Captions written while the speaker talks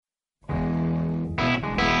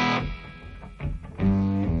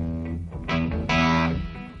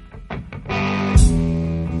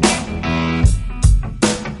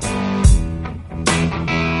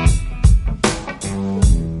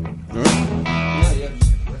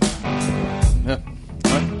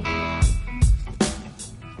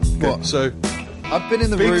Okay, What? so I've been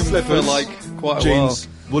in the big room slippers, for like quite a jeans,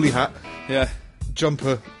 woolly hat, while. Yeah.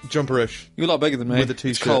 jumperish. You're a lot bigger than me. With a It's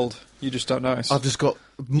t-shirt. cold. You just don't notice. I've just got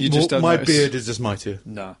You just don't my notice. beard is just mightier.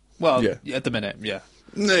 No. Well, Yeah. at the minute, yeah.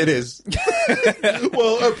 No, it is.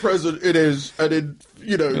 Well, at present it is, and in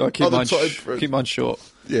I keep, other mine times. keep mine short.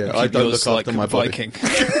 Yeah, Keep I don't yours look after like my body. Viking.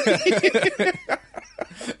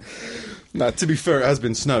 Nah, to be fair, it has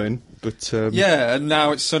been snowing, but Yeah, and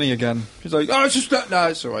now it's sunny again. It's like, oh, it's just that. No,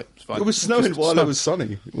 it's all right. It's fine. it was snowing Just while snow. it was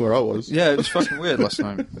sunny where I was. Yeah, it was fucking weird last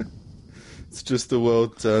night. It's just the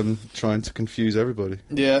world trying to confuse everybody.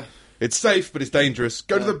 Yeah. It's safe, but it's dangerous.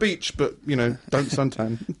 Go to the beach, but don't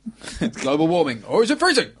suntan. It's global warming. Or is it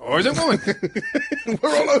freezing? Or is it warming?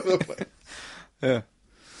 We're all over the place. Yeah.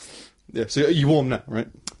 Yeah, so you warm now, right?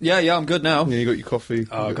 Yeah, I'm good now. Yeah, you got your coffee.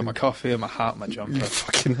 Oh, I've got my coffee and my hat and my jumper. Your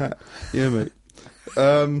fucking hat. Yeah, mate.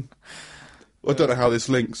 I don't know how this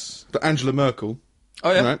links, but Angela Merkel.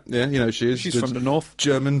 Oh, yeah? Right? Yeah, you know who she is. She's from the north.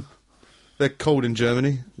 German. They're cold in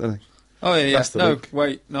Germany, don't they? Oh, yeah. That's the No, link.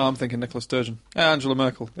 wait. No, I'm thinking Nicola Sturgeon. Yeah, Angela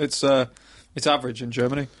Merkel. It's average in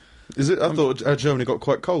Germany. Is it? I thought Germany got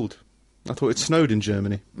quite cold. I thought it snowed in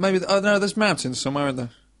Germany. Maybe, no, there's mountains somewhere in there.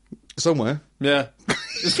 Somewhere. Yeah.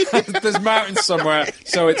 There's mountains somewhere,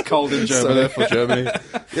 so it's cold in So Germany. therefore Germany.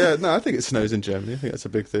 Yeah, no, I think it snows in Germany. I think that's a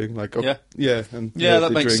big thing. Like, Yeah. yeah, and Yeah, that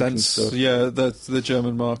they makes drink and sense. stuff. Yeah, the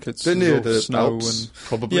German markets. They're near all the snow Alps, and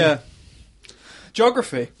probably. yeah.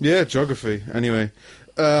 Geography. Yeah, geography. Anyway,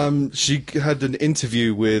 she had an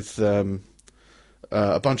interview with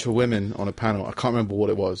a bunch of women on a panel. I can't remember what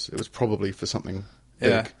it was. It was probably for something big.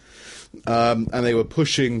 Yeah. And they were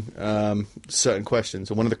pushing certain questions.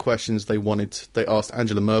 And one of the questions they asked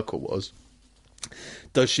Angela Merkel was,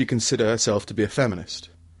 does she consider herself to be a feminist?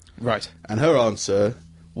 Right. And her answer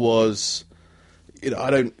was,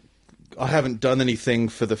 I haven't done anything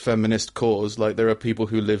for the feminist cause. Like, there are people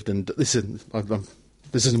who lived in... This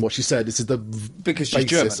isn't what she said. This is the Because she's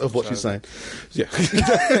basis German, of what so- she's saying. Yeah.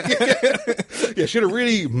 Yeah, she had a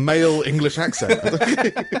really male English accent.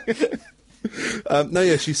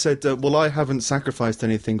 She said, well, I haven't sacrificed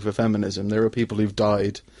anything for feminism. There are people who've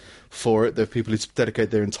died for it. There are people who've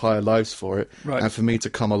dedicated their entire lives for it. Right. And for me to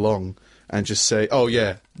come along and just say, oh,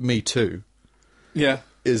 yeah, me too, Yeah.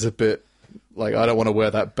 is a bit like, I don't want to wear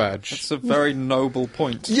that badge. It's a very noble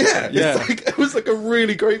point. Yeah, Yeah. it was like a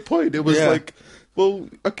really great point. It was Yeah. like, well,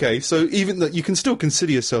 okay, so even that you can still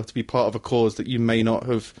consider yourself to be part of a cause that you may not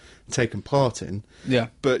have taken part in. Yeah.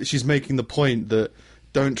 But she's making the point that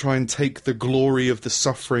don't try and take the glory of the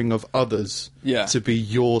suffering of others Yeah. to be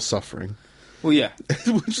your suffering. Well, yeah.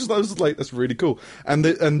 Which is, I was like, that's really cool. And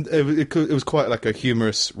it was quite like a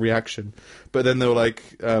humorous reaction. But then they were like,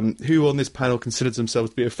 who on this panel considers themselves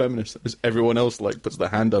to be a feminist? As everyone else like puts their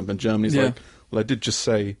hand up, and Germany's Yeah. like, well, I did just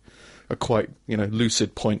say a quite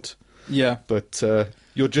lucid point, Yeah. but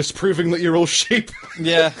you're just proving that you're all sheep.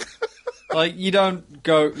 Yeah. Like, you don't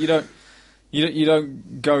go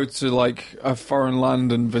to like a foreign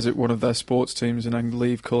land and visit one of their sports teams and then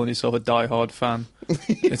leave calling yourself a diehard fan.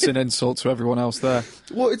 It's an insult to everyone else there.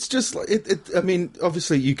 Well, it's just like I mean,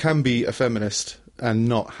 obviously, you can be a feminist and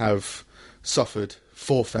not have suffered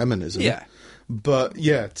for feminism. Yeah. But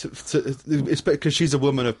yeah, it's because she's a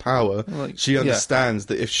woman of power. Like, She understands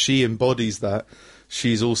that if she embodies that,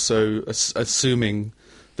 she's also assuming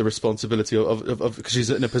the responsibility of because she's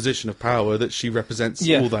in a position of power that she represents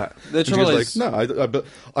Yeah. all that. The And she trouble was is- like, no, but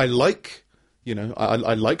I like.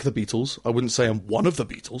 I like the Beatles. I wouldn't say I'm one of the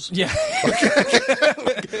Beatles. Yeah.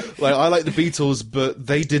 Like, I like the Beatles, but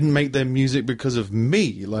they didn't make their music because of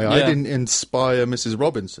me. Like, I Yeah. didn't inspire Mrs.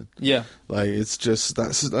 Robinson. Yeah. Like, it's just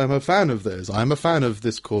I'm a fan of theirs. I'm a fan of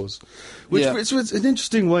this cause, which Yeah. it's an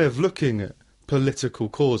interesting way of looking at political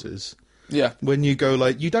causes. Yeah. When you go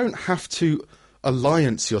like, you don't have to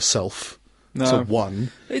alliance yourself No. to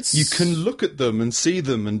one. It's- You can look at them and see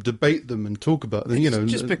them and debate them and talk about them.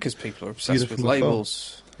 Just because people are obsessed with from afar.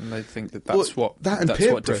 labels and they think that that's Well, what that and that's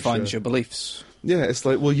peer what defines pressure. your beliefs. Yeah, it's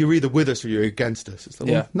like, well, you're either with us or you're against us. It's like,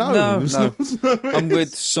 Yeah. well, No. it's not- it's not- I'm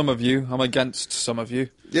with some of you. I'm against some of you.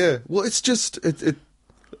 Yeah, well, it's just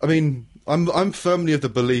I mean, I'm firmly of the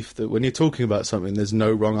belief that when you're talking about something, there's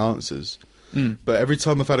no wrong answers. But every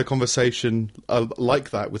time I've had a conversation like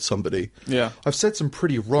that with somebody, Yeah. I've said some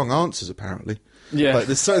pretty wrong answers. Apparently, Yeah. Like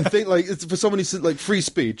there's certain thing like it's for someone who's like free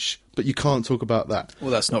speech, but you can't talk about that.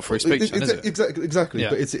 Well, that's not free speech, then, is it? Exactly. Yeah.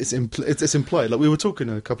 But it's implied. Like we were talking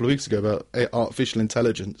a couple of weeks ago about artificial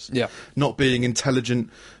intelligence. Yeah. Not being intelligent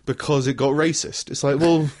because it got racist. It's like,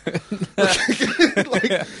 well,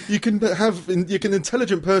 like an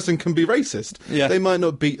intelligent person can be racist. Yeah. They might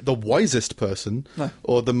not be the wisest person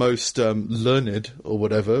or the most learned or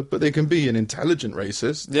whatever, but they can be an intelligent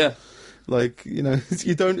racist. Yeah. Like, you know,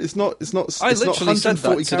 you don't. It's not. I literally said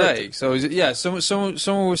that today. characters. So yeah,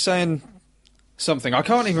 someone was saying something. I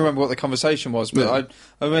can't even remember what the conversation was, but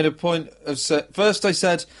I made a point of first I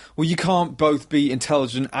said, well, you can't both be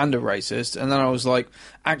intelligent and a racist, and then I was like,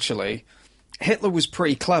 actually, Hitler was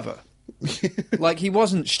pretty clever. Like, he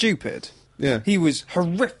wasn't stupid. Yeah. He was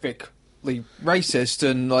horrifically racist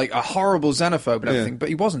and like a horrible xenophobe and everything, but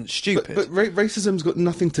he wasn't stupid. But racism's got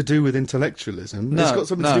nothing to do with intellectualism. No, it's got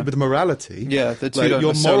something to do with morality. Yeah, the two like, don't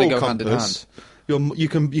your necessarily moral go hand in compass. hand. You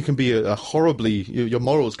can be a horribly. Your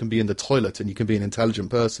morals can be in the toilet, and you can be an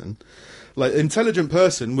intelligent person. Like, an intelligent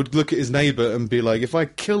person would look at his neighbour and be like, if I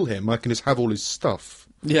kill him, I can just have all his stuff.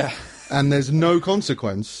 Yeah. And there's no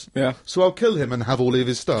consequence. Yeah. So I'll kill him and have all of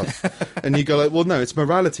his stuff. And you go like, well, no, it's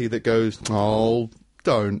morality that goes, oh,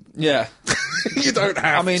 don't. Yeah. You don't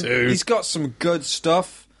have to. He's got some good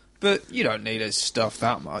stuff, but you don't need his stuff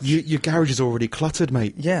that much. Your garage is already cluttered,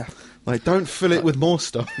 mate. Yeah. Like, don't fill it with more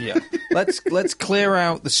stuff. Yeah. Let's clear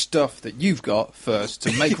out the stuff that you've got first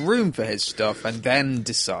to make room for his stuff, and then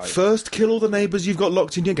decide. First, kill all the neighbours you've got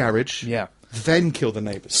locked in your garage. Yeah. Then kill the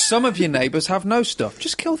neighbours. Some of your neighbours have no stuff.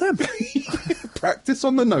 Just kill them. Practice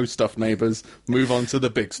on the no stuff neighbours. Move on to the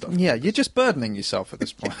big stuff. Yeah, you're just burdening yourself at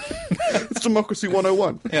this point. It's Democracy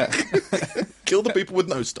 101. Yeah. Kill the people with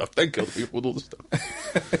no stuff, then kill the people with all the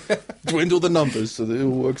stuff. Dwindle the numbers so that it all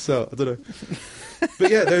works out. I don't know.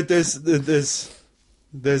 But yeah,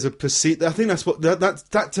 there's a perceived. I think that's what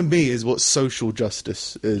that to me is what social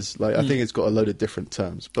justice is. Like, I think it's got a load of different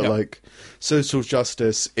terms, but like, social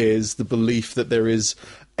justice is the belief that there is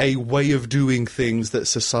a way of doing things that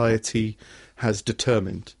society has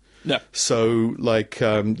determined. Yeah. So like,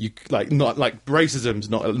 not like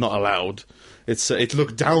racism's not allowed. It's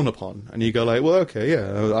looked down upon, and you go like, well, okay,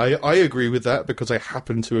 yeah, I agree with that because I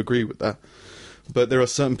happen to agree with that. But there are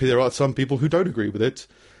some people who don't agree with it.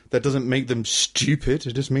 That doesn't make them stupid.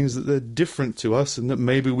 It just means that they're different to us, and that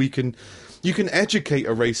maybe you can educate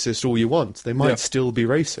a racist all you want. They might still be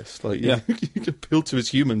racist. Like, you can appeal to his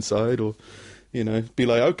human side, or, you know, be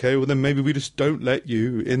like, okay, well then maybe we just don't let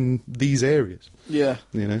you in these areas. Yeah,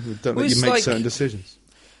 you know, don't let you make certain decisions.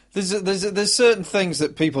 There's certain things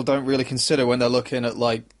that people don't really consider when they're looking at,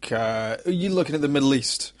 like, you're looking at the Middle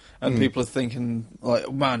East. And people are thinking,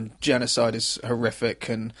 like, man, genocide is horrific,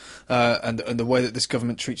 and the way that this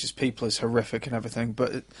government treats its people is horrific and everything.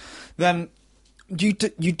 But then you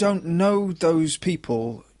don't know those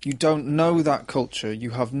people, you don't know that culture,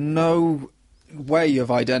 you have no way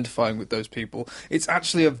of identifying with those people. It's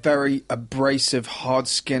actually a very abrasive,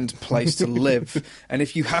 hard-skinned place to live, and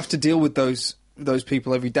if you have to deal with those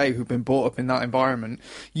people every day who've been brought up in that environment,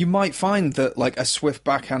 you might find that, like, a swift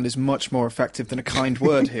backhand is much more effective than a kind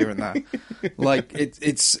word here and there. Like,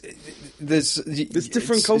 there's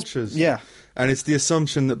different cultures. Yeah. And it's the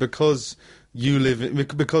assumption that because you live in,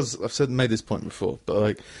 because I've made this point before, but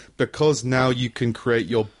like, because now you can create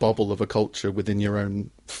your bubble of a culture within your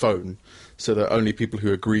own phone, so that only people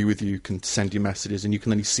who agree with you can send you messages, and you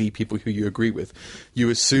can only see people who you agree with. You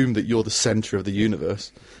assume that you're the centre of the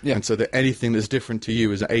universe, and so that anything that's different to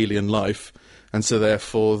you is alien life, and so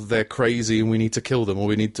therefore they're crazy and we need to kill them,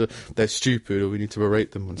 or they're stupid, or we need to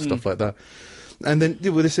berate them and stuff like that. And then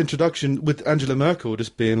with this introduction with Angela Merkel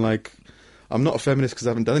just being like, I'm not a feminist because I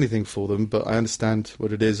haven't done anything for them, but I understand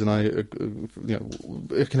what it is, and I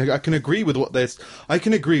can agree with I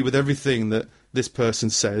can agree with everything that this person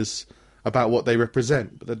says about what they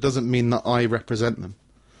represent, but that doesn't mean that I represent them.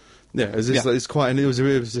 Yeah, it was just quite an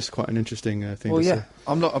interesting thing. Well, to say.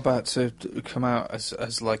 I'm not about to come out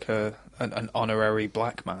as like an honorary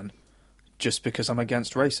black man just because I'm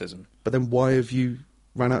against racism. But then why have you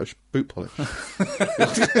ran out of boot polish?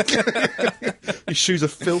 Your shoes are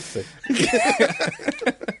filthy.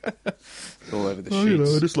 All over the sheets. You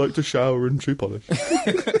know, I just like to shower and shoe polish.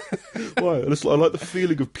 Why? I like the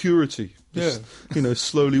feeling of purity. Just, you know,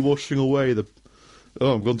 slowly washing away the...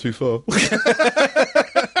 Oh, I've gone too far.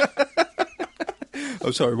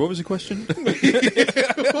 Oh, sorry, what was the question?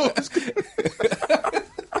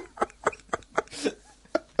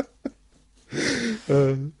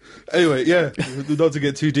 Anyway, yeah, not to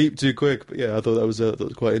get too deep too quick, but yeah, I thought that was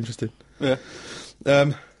quite interesting. Yeah.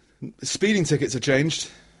 Speeding tickets have changed.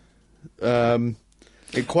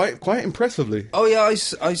 Quite impressively. Oh yeah, I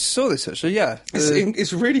saw this actually. Yeah,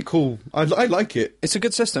 It's really cool. I like it. it's a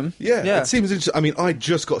good system. Yeah, it seems interesting. I mean, I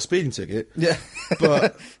just got a speeding ticket. Yeah.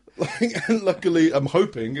 But luckily, I'm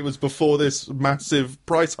hoping it was before this massive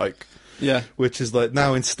price hike. Yeah. Which is like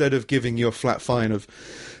now, instead of giving you a flat fine of,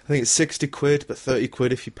 I think it's 60 quid, but 30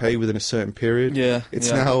 quid if you pay within a certain period. Yeah, It's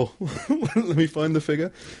yeah. now, let me find the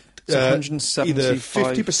figure. It's 175. Either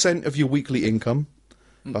 50% of your weekly income,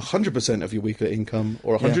 100% of your weekly income,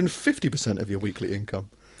 or 150% of your weekly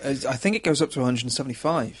income. I think it goes up to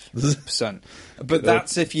 175%. But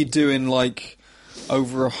that's if you're doing like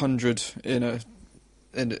over 100 in a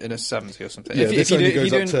 70 or something. Yeah, if this you only do,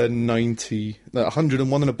 goes up to 90,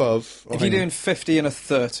 101 and above. if you're doing 50 and a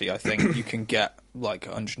 30, I think you can get like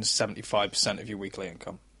 175% of your weekly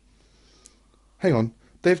income. Hang on.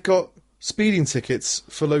 They've got speeding tickets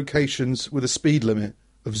for locations with a speed limit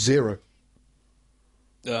of 0.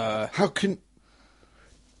 How can...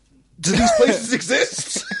 Do these places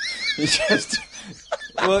exist? You just...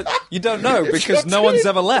 Well, you don't know because no one's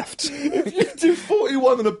ever left. If you do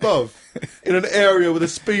 41 and above in an area with a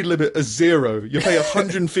speed limit of 0, you pay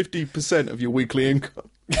 150% of your weekly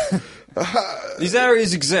income. These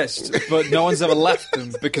areas exist, but no one's ever left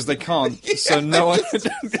them because they can't. So no one...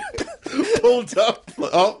 Pulled up.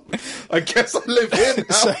 Oh, I guess I live here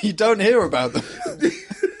now. So you don't hear about them.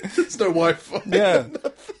 There's no Wi-Fi. Yeah.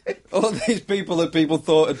 All of these people that people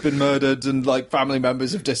thought had been murdered and like family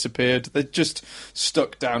members have disappeared, they're just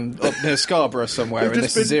stuck down up near Scarborough somewhere in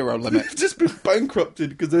this 0 limit. They've just been bankrupted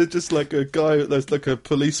because there's just like a guy, there's like a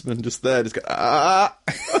policeman just there, just go,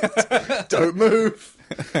 don't move.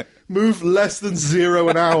 Move less than 0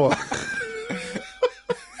 an hour.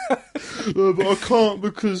 But I can't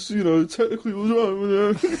because, technically it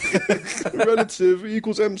was relative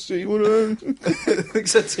equals MC.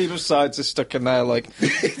 It's a team of scientists stuck in there, like,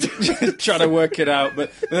 trying to work it out,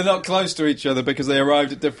 but they're not close to each other because they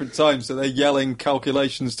arrived at different times, so they're yelling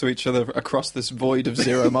calculations to each other across this void of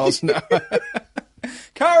 0 miles an hour.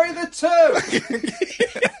 Carry the 2!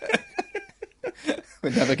 We're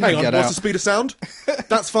never going to get out. What's the speed of sound?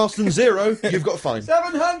 That's faster than 0. You've got a fine.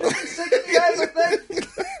 768, I think.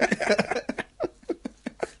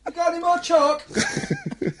 You got any more chalk?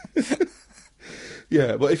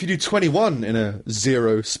 Yeah, but if you do 21 in a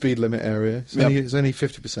 0 speed limit area, it's only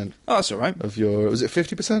 50%. Oh, that's all right. Of your, was it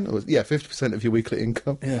 50%? Yeah, 50% of your weekly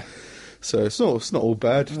income. Yeah. So it's not all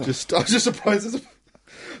bad. I was just surprised.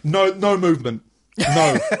 No movement.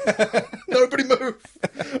 No. Nobody move.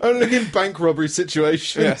 Only in bank robbery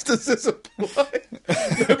situations does this apply.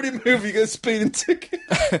 Nobody move, you get a speeding ticket.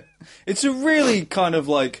 It's a really kind of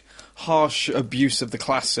like harsh abuse of the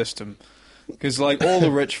class system. Because like all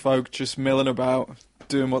the rich folk just milling about,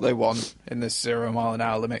 doing what they want in this 0 mile an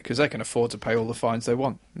hour limit because they can afford to pay all the fines they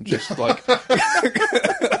want. And just like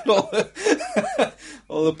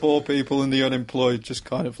all the poor people and the unemployed just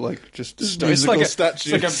kind of like just it's like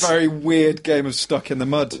a very weird game of stuck in the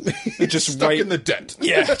mud. Just stuck in the debt.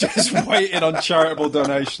 Yeah, just waiting on charitable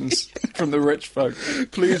donations from the rich folk.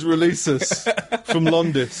 Please release us from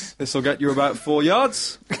Londis. This will get you about 4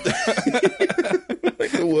 yards.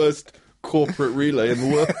 Like the worst corporate relay in the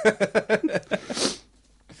world.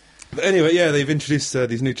 But anyway, yeah, they've introduced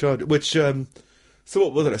these new charges, which, so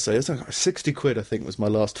what did I say? It was like 60 quid, I think, was my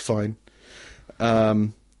last fine.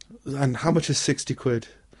 And how much is 60 quid?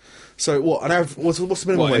 So what? And what's the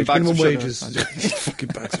minimum wage? Minimum wage is fucking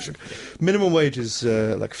bags of sugar. Minimum wage is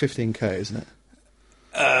like 15k, isn't it?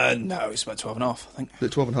 No, it's about 12 and a half, I think. Is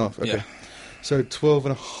it 12 and a half? Okay. Yeah. So 12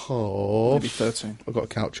 and a half. Maybe 13. I've got a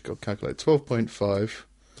calculate.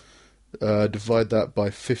 12.5. Divide that by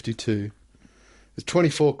 52. It's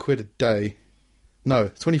 24 quid a day. No,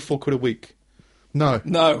 24 quid a week. No.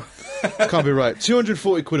 Can't be right.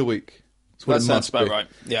 240 quid a week. That sounds about right.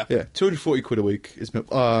 Yeah. Yeah, 240 quid a week is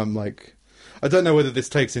like... I don't know whether this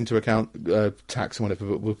takes into account tax and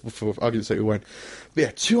whatever, but for argument's sake we won't. But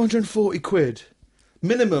yeah, 240 quid.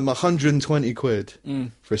 Minimum 120 quid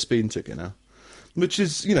for a speeding ticket now. Which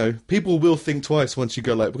is, people will think twice once you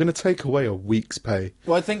go like, we're going to take away a week's pay.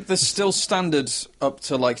 Well, I think there's still standards up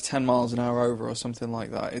to like 10 miles an hour over or something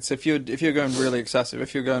like that. It's if you're going really excessive,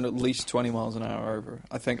 if you're going at least 20 miles an hour over.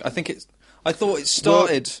 I thought it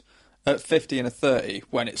started at 50 and a 30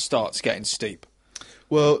 when it starts getting steep.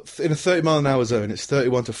 Well, in a 30 mile an hour zone, it's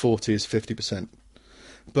 31 to 40 is 50%.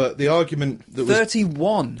 But the argument that was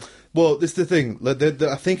 31. Well, this is the thing.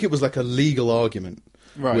 I think it was like a legal argument,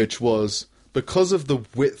 right, which was because of the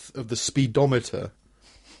width of the speedometer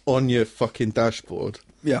on your fucking dashboard,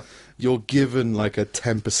 you're given like a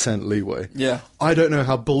 10% leeway. Yeah. I don't know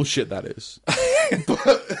how bullshit that is.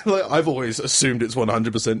 But I've always assumed it's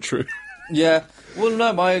 100% true. Yeah. Well,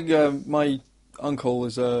 no, my uncle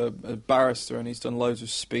is a barrister and he's done loads of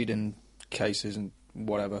speeding cases and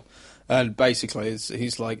whatever. And basically,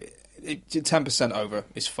 he's like, 10% over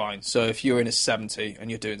is fine. So if you're in a 70 and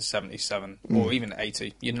you're doing 77 or even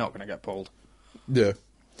 80, you're not going to get pulled. Yeah.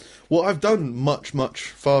 Well, I've done much, much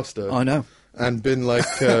faster. I know. And been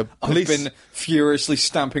like I've police. been furiously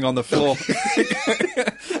stamping on the floor.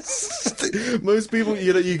 Most people,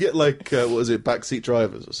 you get like what was it, backseat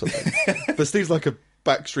drivers or something. But Steve's like a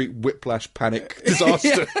backstreet whiplash panic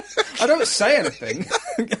disaster. Yeah. I don't say anything.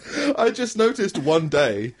 I just noticed one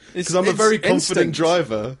day because I'm a It's very confident instinct.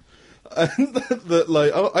 driver, and that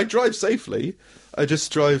like I drive safely. I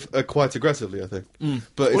just drive quite aggressively, I think.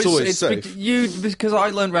 But it's always safe. Because I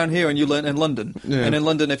learned around here and you learn in London. Yeah. And in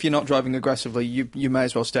London, if you're not driving aggressively, you may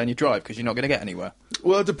as well stay on your drive because you're not going to get anywhere.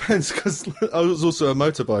 Well, it depends, because I was also a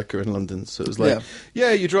motorbiker in London, so it was like,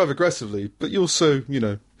 yeah, you drive aggressively, but you also,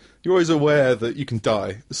 you're always aware that you can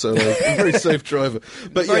die. So, like, I'm a very safe driver.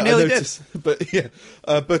 But Very yeah, nearly I noticed.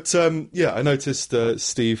 I noticed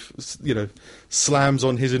Steve, slams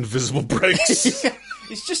on his invisible brakes.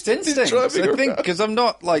 It's just instinct. I driving think around. because I'm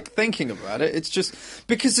not like thinking about it. It's just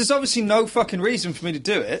because there's obviously no fucking reason for me to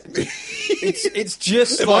do it. It's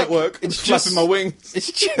just It like, might work. I'm It's flapping my wings.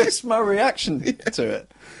 It's just my reaction to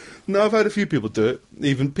it. No, I've had a few people do it.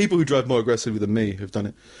 Even people who drive more aggressively than me have done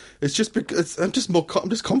it. It's just because I'm just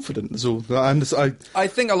confident. That's all. I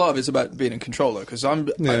think a lot of it's about being a controller because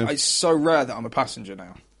it's so rare that I'm a passenger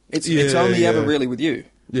now. It's only ever really with you.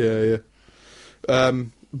 Yeah.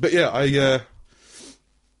 But yeah,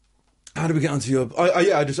 how do we get onto your?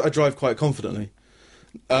 I drive quite confidently.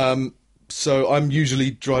 So I'm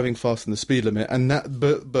usually driving faster than the speed limit, and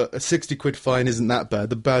but a £60 fine isn't that bad.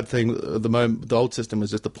 The bad thing at the moment, the old system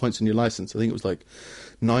was just the points on your license. I think it was like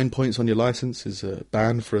 9 points on your license is a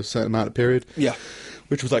ban for a certain amount of period. Yeah.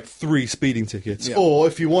 Which was like 3 speeding tickets. Yeah. Or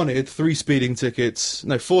if you wanted 4 speeding tickets,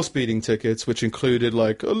 which included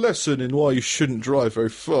like a lesson in why you shouldn't drive very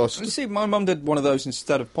fast. You see, my mum did one of those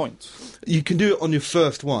instead of points. You can do it on your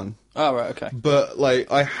first one. Oh, right, okay. But like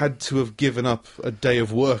I had to have given up a day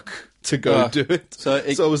of work to go do it. So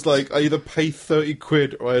I was like, I either pay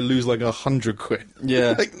 £30 or I lose like £100.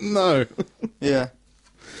 Yeah. Like, no. Yeah.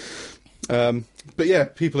 But yeah,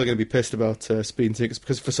 people are going to be pissed about speeding tickets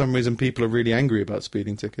because for some reason people are really angry about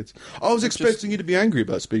speeding tickets. I was expecting you to be angry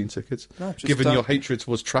about speeding tickets, given your hatred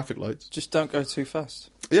towards traffic lights. Just don't go too fast.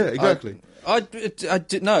 Yeah, exactly. I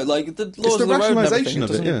did no, like the laws It's the of the road and rationalisation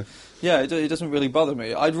everything. of it, Yeah, it doesn't really bother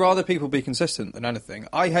me. I'd rather people be consistent than anything.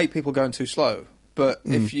 I hate people going too slow. But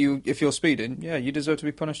if you're speeding, you deserve to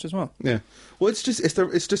be punished as well. Yeah. Well, it's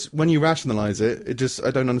just when you rationalise it,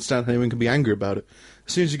 I don't understand how anyone can be angry about it.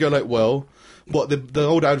 As soon as you go like, well, what the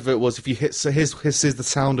old advert was, if you hit, so here's the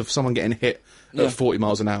sound of someone getting hit at 40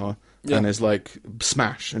 miles an hour, and there's like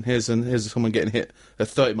smash, and here's someone getting hit at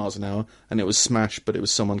 30 miles an hour, and it was smash, but it was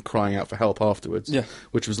someone crying out for help afterwards. Yeah.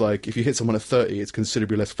 Which was like, if you hit someone at 30, it's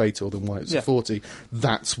considerably less fatal than why it's at 40.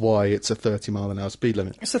 That's why it's a 30 mile an hour speed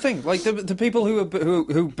limit. It's the thing, like the people who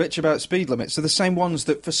bitch about speed limits are the same ones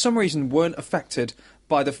that for some reason weren't affected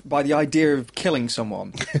by the idea of killing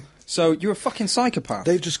someone. So you're a fucking psychopath.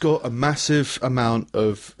 They've just got a massive amount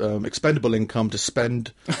of expendable income to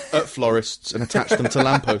spend at florists and attach them to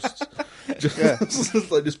lampposts.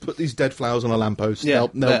 Just put these dead flowers on a lamppost. They'll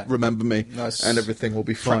remember me, and everything will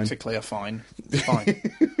be fine. Practically a fine. It's fine.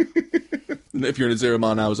 If you're in a 0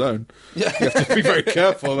 mile an hour zone, you have to be very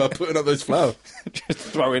careful about putting up those flowers. Just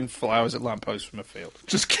throw in flowers at lampposts from a field.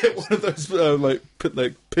 Just get one of those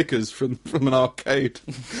pickers from an arcade.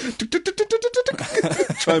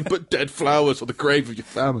 Try and put dead flowers on the grave of your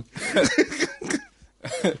family.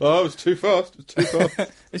 Oh, it's too fast.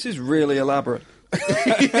 This is really elaborate.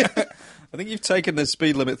 I think you've taken the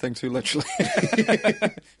speed limit thing too literally.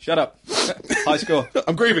 Shut up. High score.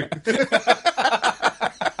 I'm grieving.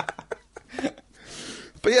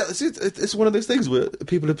 But yeah, it's one of those things where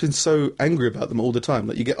people have been so angry about them all the time.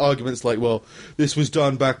 Like you get arguments like, well, this was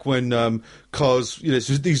done back when cars,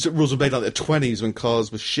 these rules were made like the 20s when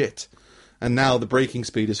cars were shit. And now the braking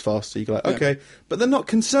speed is faster. You go like, okay, but they're not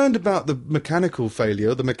concerned about the mechanical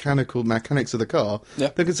failure, the mechanics of the car. Yeah.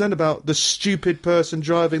 They're concerned about the stupid person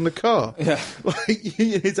driving the car. Yeah, like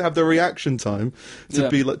you need to have the reaction time to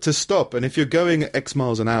be like to stop. And if you're going at X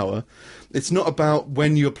miles an hour, it's not about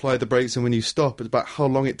when you apply the brakes and when you stop. It's about how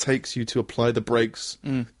long it takes you to apply the brakes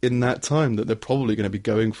in that time that they're probably going to be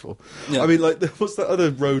going for. Yeah. I mean, like, what's that other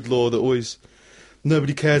road law that always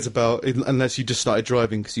nobody cares about unless you just started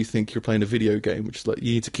driving because you think you're playing a video game, which is like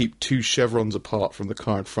you need to keep 2 chevrons apart from the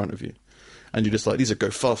car in front of you. and you're just like, these are go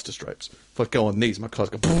faster stripes. If I go on these, my car's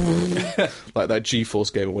go like that G-Force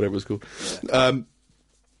game or whatever it's called.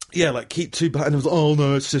 Yeah, like keep two back, and it was like, oh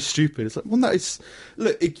no, it's just stupid. It's like, well, that is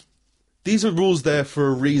look. These are rules there for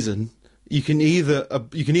a reason. You can either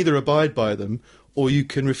abide by them, or you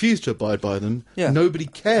can refuse to abide by them. Yeah. Nobody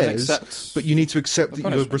cares, but you need to accept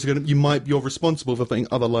that you're responsible for putting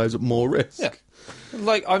other lives at more risk. Yeah,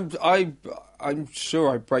 like I'm sure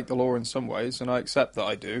I break the law in some ways, and I accept that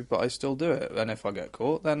I do, but I still do it. And if I get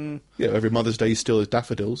caught, then yeah, every Mother's Day you steal his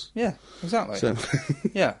daffodils. Yeah, exactly. So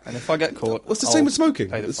yeah, and if I get caught, well, it's the same with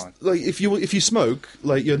smoking. Pay the fine. Like if you smoke,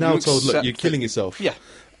 like you're now told, look, you're killing yourself. Yeah.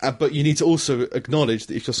 But you need to also acknowledge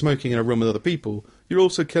that if you're smoking in a room with other people, you're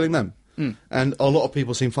also killing them. And a lot of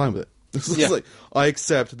people seem fine with it. It's Yeah. like, I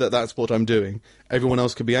accept that that's what I'm doing. Everyone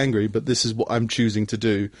else could be angry, but this is what I'm choosing to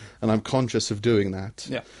do, and I'm conscious of doing that.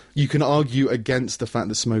 Yeah. You can argue against the fact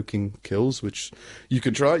that smoking kills, which you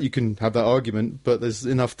can try. You can have that argument, but there's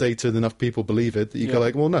enough data and enough people believe it that you go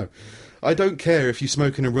like, well, no. I don't care if you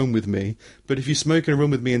smoke in a room with me, but if you smoke in a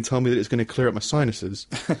room with me and tell me that it's going to clear up my sinuses,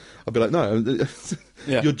 I'll be like, no.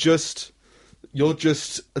 Yeah. You're just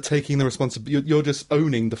taking the responsibility. You're just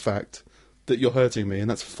owning the fact that you're hurting me, and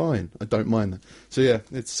that's fine. I don't mind that. So yeah,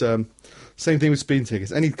 it's same thing with speeding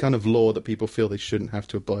tickets. Any kind of law that people feel they shouldn't have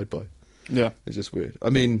to abide by. Yeah. It's just weird. I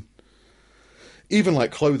mean, even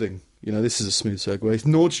like clothing. You know, this is a smooth segue.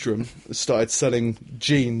 Nordstrom started selling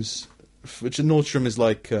jeans, which Nordstrom is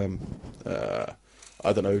like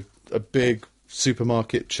I don't know, a big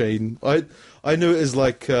supermarket chain. I knew it as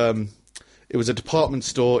like it was a department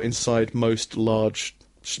store inside most large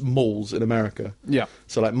malls in America. Yeah.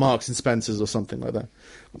 So like Marks and Spencer's or something like that.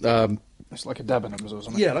 It's like a Debenhams or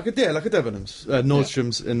something. Yeah, like a Debenhams.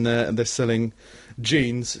 Nordstrom's in there, and they're selling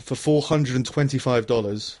jeans for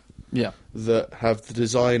 $425. Yeah. That have the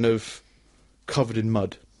design of covered in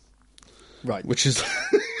mud, Right. which is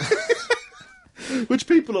which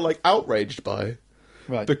people are like outraged by.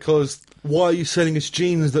 Right. Because why are you selling us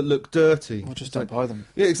jeans that look dirty? Well, just don't buy them.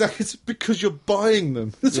 Yeah, exactly. It's because you're buying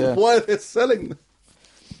them. That's Yeah. why they're selling them.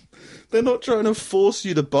 They're not trying to force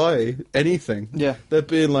you to buy anything. Yeah. They're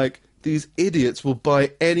being like, these idiots will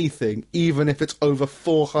buy anything, even if it's over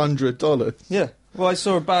 $400. Yeah. Well, I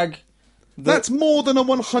saw a bag. That's more than a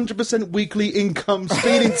 100% weekly income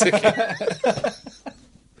speeding ticket.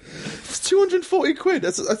 It's 240 quid.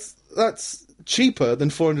 That's cheaper than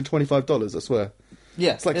 $425, I swear.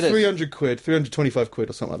 Yeah, It's like it is. 300 quid, 325 quid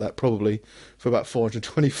or something like that, probably, for about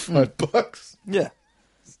 425 bucks. Yeah.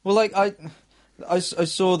 Well, like, I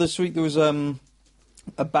saw this week there was a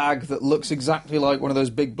bag that looks exactly like one of those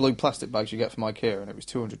big blue plastic bags you get from IKEA, and it was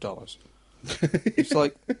 $200. It's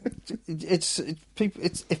like, it's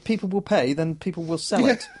if people will pay, then people will sell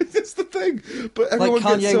Yeah, it. that's the thing. But Like everyone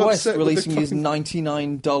gets Kanye so West upset releasing his fucking...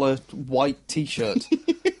 $99 white T-shirt.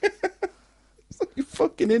 You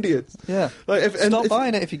fucking idiots. Yeah. Like Stop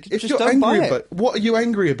buying it if you if just you're don't buy angry it. about what are you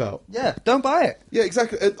angry about? Yeah, don't buy it. Yeah,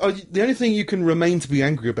 exactly. The only thing you can remain to be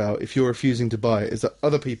angry about if you're refusing to buy it is that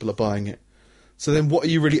other people are buying it. So then what are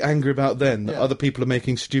you really angry about then? That Yeah. other people are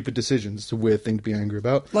making stupid decisions. It's a weird thing to be angry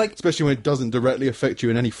about. Like- especially when it doesn't directly affect you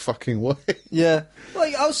in any fucking way. Yeah.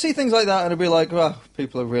 Like, I'll see things like that and I'll be like, well,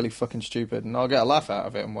 people are really fucking stupid, and I'll get a laugh out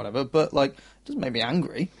of it and whatever, but, like, it doesn't make me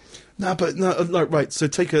angry. No, right. So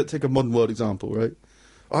take a modern world example, right?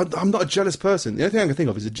 I'm not a jealous person. The only thing I can think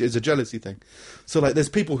of is a jealousy thing. So like, there's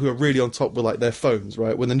people who are really on top with like their phones,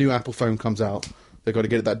 right? When the new Apple phone comes out, they've got to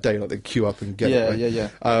get it that day. Like they queue up and get it. Right? Yeah.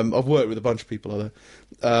 I've worked with a bunch of people like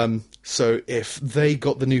that. So if they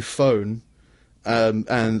got the new phone,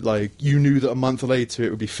 and like you knew that a month later it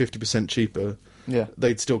would be 50% cheaper, Yeah.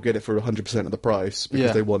 they'd still get it for 100% of the price because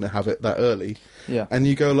Yeah. they want to have it that early. Yeah. And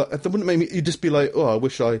you go like, that wouldn't make me. You'd just be like, oh, I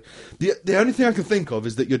wish I. The only thing I can think of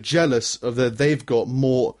is that you're jealous of that they've got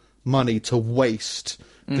more money to waste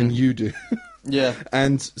than you do. Yeah.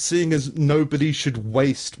 And seeing as nobody should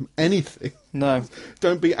waste anything, No.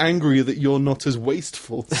 don't be angry that you're not as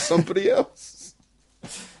wasteful as somebody else.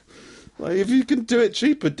 Like, if you can do it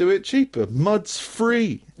cheaper, do it cheaper. Mud's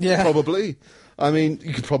free. Yeah. Probably. I mean,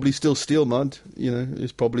 you could probably still steal mud. You know,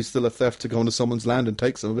 it's probably still a theft to go onto someone's land and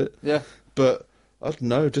take some of it. Yeah. But, I don't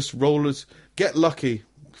know, just rollers. Get lucky.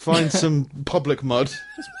 Find some public mud.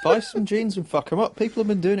 Just buy some jeans and fuck them up. People have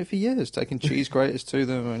been doing it for years, taking cheese graters to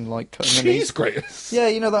them and, like, cutting them. Cheese graters. Yeah,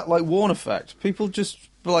 you know that, like, Warren effect. People just,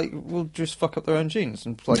 like, will just fuck up their own jeans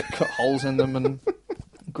and, like, cut holes in them and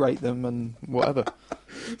grate them and whatever.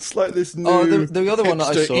 It's like this new the other one that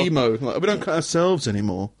I hipster saw. emo. Like, we don't cut ourselves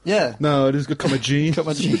anymore. Yeah. No, I just got cut my jeans. Cut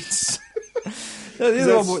my jeans.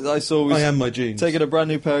 The other one I saw was I am my jeans. taking a brand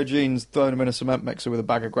new pair of jeans, throwing them in a cement mixer with a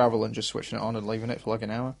bag of gravel, and just switching it on and leaving it for like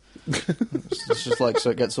an hour. It's just like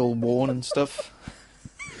so it gets all worn and stuff.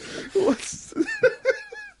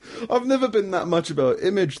 I've never been that much about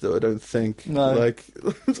image, though. I don't think. No.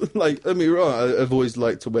 Like, I mean, right, I've always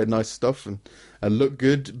liked to wear nice stuff and look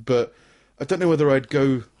good, but I don't know whether I'd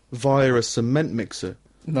go via a cement mixer.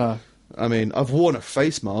 No. I mean, I've worn a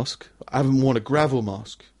face mask. I haven't worn a gravel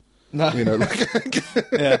mask. No. You know, like,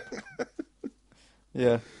 Yeah.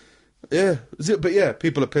 Yeah. yeah. But yeah,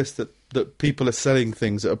 people are pissed that people are selling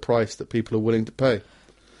things at a price that people are willing to pay.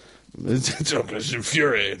 It's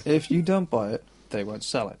infuriating. If you don't buy it, they won't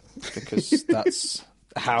sell it because that's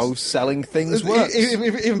how selling things works.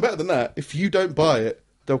 Even better than that, if you don't buy it,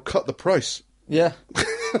 they'll cut the price. Yeah.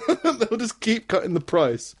 They'll just keep cutting the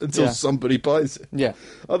price until somebody buys it. Yeah.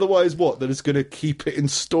 Otherwise, what? They're just going to keep it in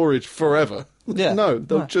storage forever. Yeah. No,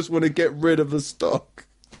 they'll No. just want to get rid of the stock.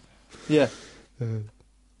 Yeah.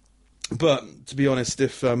 But to be honest,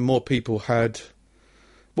 if more people had,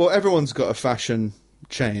 well, everyone's got a fashion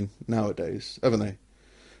chain nowadays, haven't they?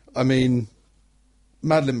 I mean,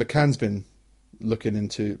 Madeleine McCann's been looked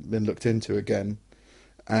into again,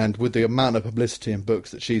 and with the amount of publicity and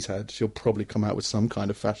books that she's had, she'll probably come out with some kind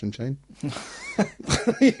of fashion chain.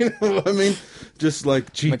 You know what I mean? Just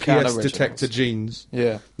like GPS detector jeans.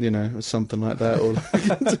 Yeah. You know, or something like that, or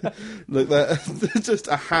like that. Just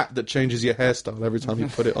a hat that changes your hairstyle every time you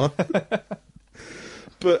put it on.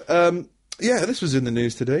 But yeah, this was in the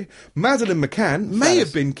news today. Madeleine McCann may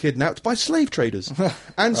have been kidnapped by slave traders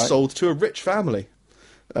and sold to a rich family.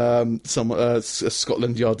 A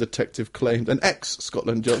Scotland Yard detective claimed, an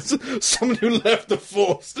ex-Scotland Yard, someone who left the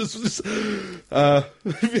force.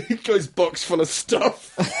 He goes box full of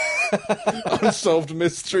stuff, unsolved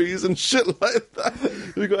mysteries and shit like that.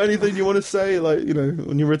 Have you got anything you want to say, like, you know,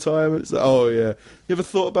 on your retirement? It's like, oh yeah, you ever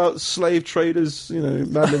thought about slave traders? You know,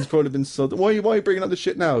 Madeleine's probably been sold. Why are you bringing up this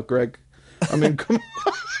shit now, Greg? I mean, come on.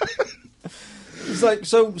 It's like,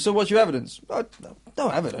 so what's your evidence? No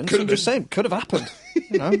evidence. I'm just saying, could have happened.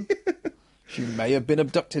 You know, she may have been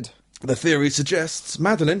abducted. The theory suggests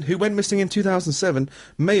Madeleine, who went missing in 2007,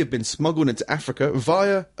 may have been smuggled into Africa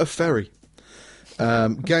via a ferry.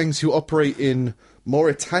 Gangs who operate in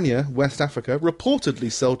Mauritania, West Africa,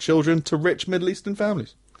 reportedly sell children to rich Middle Eastern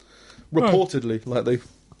families. Reportedly, like they...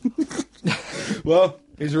 Well,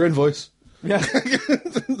 here's your invoice. Yeah.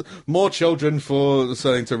 More children for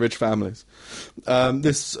selling to rich families.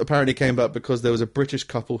 This apparently came about because there was a British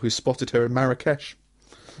couple who spotted her in Marrakesh,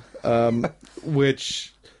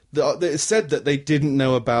 which it said that they didn't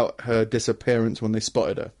know about her disappearance when they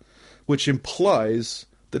spotted her, which implies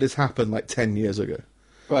that it's happened like 10 years ago.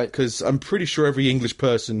 Right. Because I'm pretty sure every English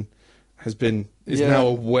person is now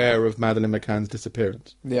aware of Madeleine McCann's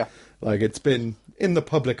disappearance. Yeah. Like, it's been in the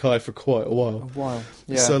public eye for quite a while.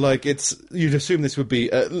 Yeah. So, like, you'd assume this would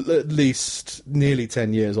be at least nearly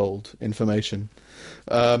 10 years old information.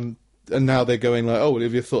 And now they're going like, oh, well,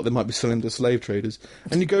 have you thought they might be selling to slave traders?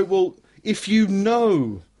 And you go, well, if you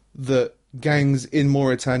know that gangs in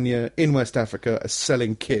Mauritania, in West Africa, are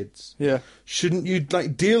selling kids, shouldn't you,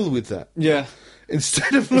 like, deal with that? Yeah.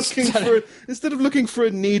 Instead of looking for a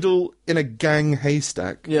needle in a gang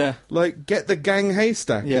haystack, like, get the gang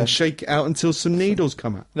haystack and shake it out until some needles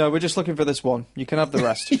come out. No, we're just looking for this one. You can have the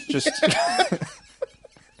rest. Just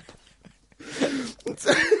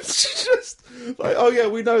it's just like, oh yeah,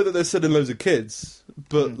 we know that they're selling loads of kids,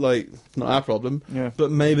 but like, not our problem. Yeah.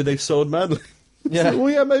 But maybe they sold Madeleine. Yeah. Well,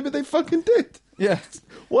 yeah, maybe they fucking did. Yeah.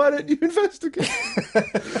 Why don't you investigate?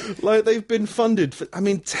 Like, they've been funded for,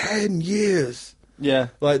 10 years. Yeah.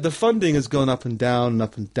 Like, the funding has gone up and down and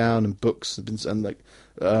up and down, and books have been, and like,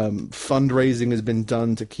 fundraising has been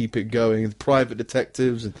done to keep it going, and private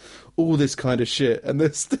detectives and all this kind of shit. And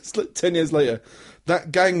this like 10 years later,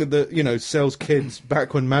 that gang that, you know, sells kids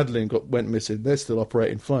back when Madeleine went missing, they're still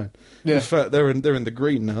operating fine. Yeah. In fact, they're in the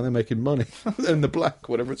green now. They're making money. They're in the black,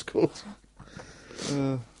 whatever it's called.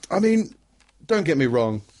 I mean, don't get me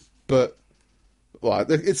wrong, but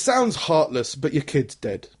it sounds heartless, but your kid's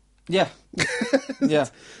dead. Yeah. Yeah.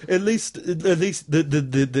 At least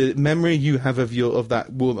the memory you have of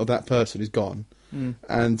that person is gone.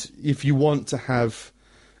 And if you want to have,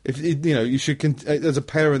 you should, as a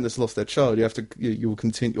parent that's lost their child, you will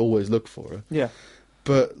continue always look for her. Yeah.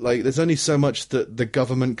 But like, there's only so much that the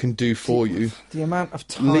government can do for you. The amount of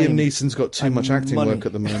time. Liam Neeson's got too much acting money. work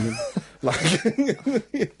at the moment.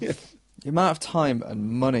 The amount of time and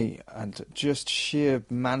money and just sheer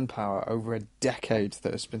manpower over a decade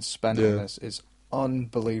that has been spent on this is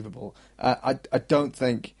unbelievable. I don't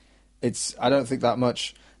think I don't think that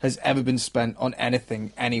much has ever been spent on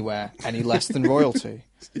anything anywhere any less than royalty.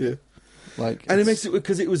 Yeah. Like, And it makes it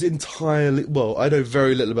because it was entirely. Well, I know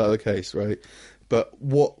very little about the case, right? But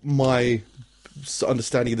what my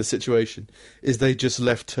understanding of the situation is, they just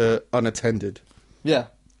left her unattended yeah.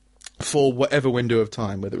 for whatever window of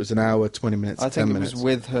time, whether it was an hour, 20 minutes, I 10 think it minutes. was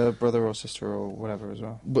with her brother or sister or whatever as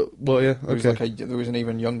well. But, well, yeah, There was okay. there was an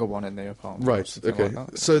even younger one in the apartment. or Right, something okay. like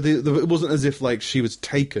that. So it wasn't as if, like, she was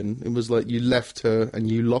taken. It was like you left her and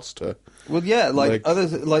you lost her. Well, yeah, Like- I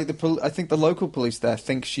think the local police there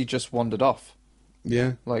think she just wandered off.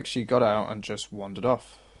 Yeah, Like, she got out and just wandered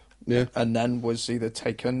off. yeah. And then was either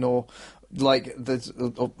taken or, like,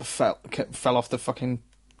 fell off the fucking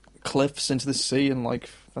cliffs into the sea, and, like,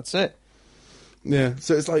 that's it. Yeah,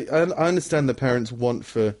 so it's like, I understand the parents want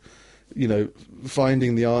for,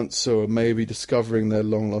 finding the answer or maybe discovering their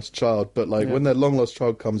long-lost child, but, like, Yeah. when their long-lost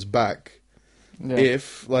child comes back, Yeah.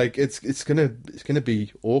 if, like, it's gonna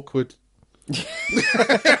be awkward.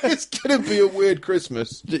 It's gonna be a weird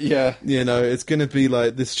Christmas. Yeah, It's gonna be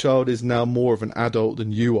like, this child is now more of an adult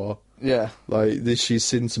than you are. yeah. Like, she's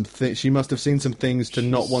seen some things. She must have seen some things to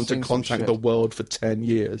not She's want to seen some contact shit. the world for 10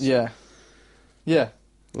 years. Yeah. Yeah.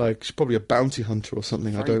 Like, she's probably a bounty hunter or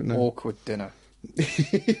something. I Very don't know. awkward dinner.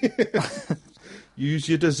 Use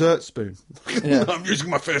your dessert spoon. Yeah. I'm using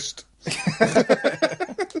my fist.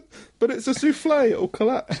 But it's a souffle. It'll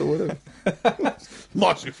collapse or whatever.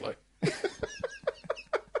 My souffle.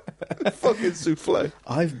 Fucking souffle.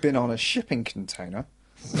 I've been on a shipping container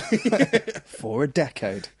for a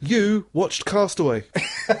decade. You watched Castaway.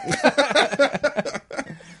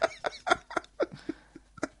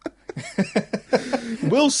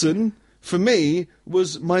 Wilson, for me,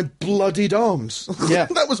 was my bloodied arms. Yeah.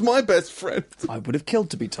 That was my best friend. I would have killed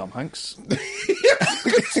to be Tom Hanks.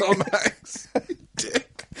 Tom Hanks.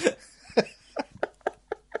 Dick.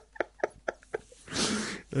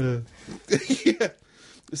 Yeah.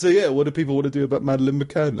 So yeah, what do people want to do about Madeleine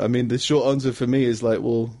McCann? I mean, the short answer for me is like,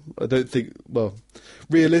 well,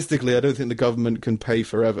 realistically, I don't think the government can pay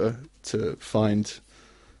forever to find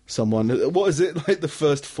someone. What is it, like the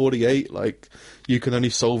first 48? Like, you can only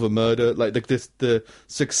solve a murder. Like, the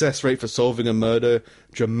success rate for solving a murder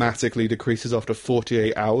dramatically decreases after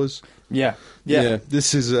 48 hours. Yeah. Yeah.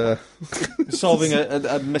 This is Solving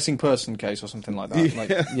a missing person case or something like that. Like,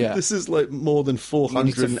 yeah. This is like more than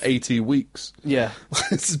 480 weeks. Yeah.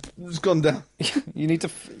 It's gone down. You need to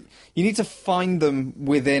find them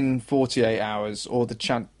within 48 hours, or the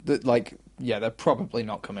chance that, like, yeah, they're probably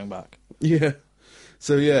not coming back. Yeah.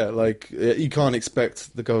 So yeah, like, you can't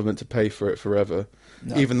expect the government to pay for it forever,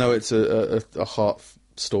 No. even though it's a heart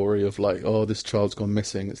story of like, oh, this child's gone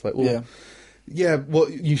missing. It's like, well, yeah,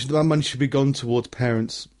 that money should be gone towards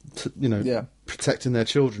parents, protecting their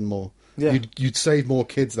children more. Yeah. You'd save more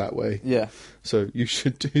kids that way. Yeah. So you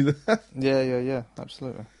should do that. Yeah,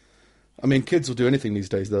 absolutely. I mean, kids will do anything these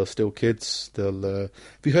days. They're still kids. They'll. Have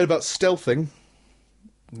you heard about stealthing?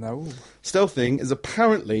 No. Stealthing is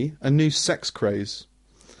apparently a new sex craze,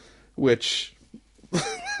 which,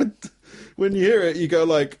 when you hear it, you go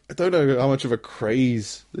like, I don't know how much of a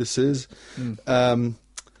craze this is.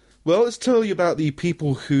 Well, let's tell you about the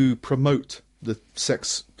people who promote the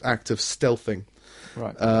sex act of stealthing.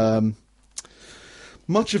 Right.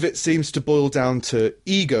 Much of it seems to boil down to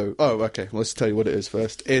ego. Oh, okay. Well, let's tell you what it is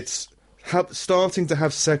first. It's starting to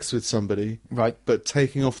have sex with somebody, Right. but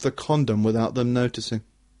taking off the condom without them noticing.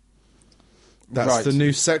 That's Right. the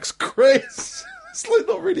new sex craze. It's like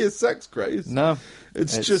not really a sex craze. No.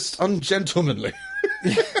 It's just ungentlemanly.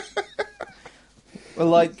 Well,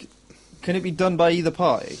 like, can it be done by either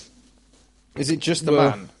party? Is it just the Well,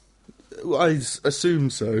 man? I assume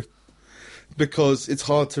so. Because it's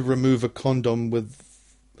hard to remove a condom with...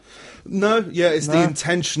 No, yeah, it's the No.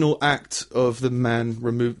 intentional act of the man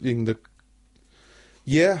removing the...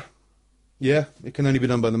 Yeah. Yeah, it can only be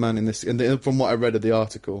done by the man in this... from what I read of the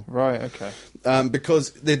article. Right, okay.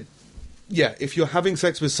 Because, if you're having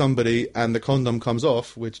sex with somebody and the condom comes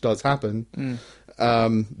off, which does happen,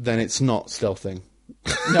 then it's not stealthing.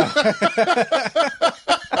 No.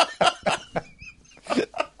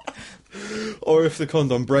 Or if the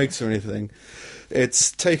condom breaks or anything,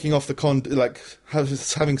 it's taking off the condom, like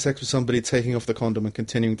having sex with somebody, taking off the condom and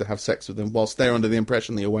continuing to have sex with them whilst they're under the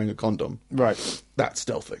impression that you're wearing a condom. Right. That's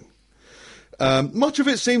stealthing. Much of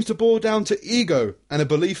it seems to boil down to ego and a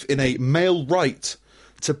belief in a male right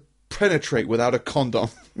to penetrate without a condom.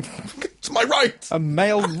 It's my right! A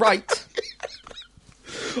male right.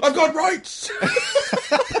 I've got rights!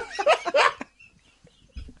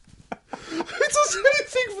 Who does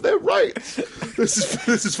anything for their rights?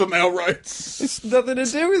 This is for male rights. It's nothing to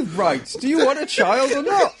do with rights. Do you want a child or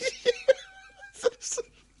not?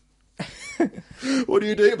 What are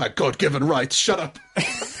you doing? My God-given rights. Shut up.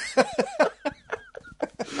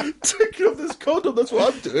 Taking off this condom, that's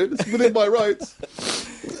what I'm doing. It's within my rights.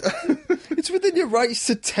 It's within your rights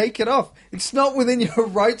to take it off. It's not within your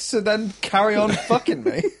rights to then carry on fucking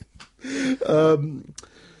me.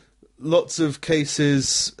 Lots of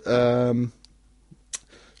cases where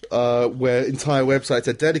entire websites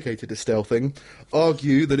are dedicated to stealthing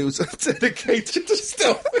argue that it was dedicated to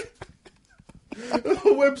stealthing. A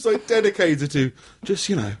website dedicated to just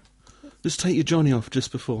take your Johnny off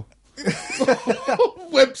just before.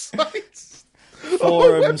 Websites.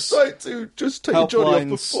 Forums, website to just take your Johnny off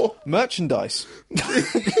before. Merchandise.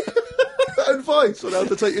 Advice on how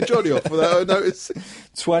to take your Johnny off without noticing.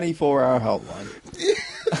 24-hour helpline.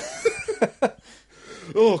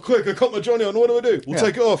 Oh, quick, I got my Johnny on. What do I do? We'll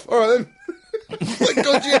take it off. All right, then. Thank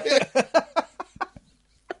God you're here.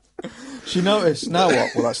 She noticed. Now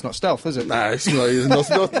what? Well, that's not stealth, is it? Nah, it's not,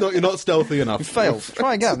 you're not stealthy enough. You failed.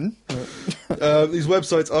 Try again. These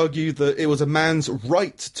websites argue that it was a man's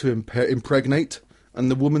right to impregnate and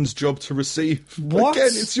the woman's job to receive. What?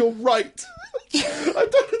 Again, it's your right. I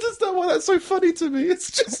don't understand why that's so funny to me.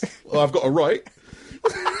 It's just, I've got a right.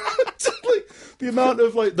 The amount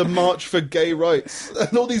of the March for Gay Rights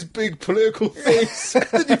and all these big political things. And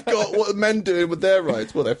then you've got what men doing with their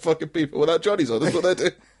rights. Well, they're fucking people without Johnnies on. That's what they're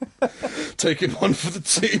doing. Taking one for the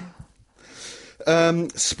team.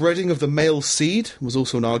 Spreading of the male seed was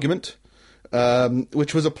also an argument,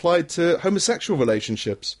 which was applied to homosexual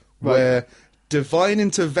relationships, where divine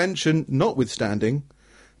intervention notwithstanding,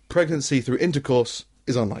 pregnancy through intercourse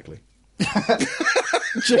is unlikely.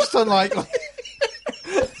 Just unlikely.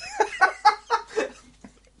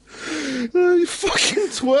 You fucking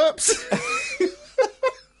twerps.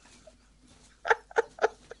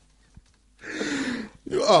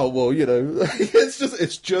 Oh, well, it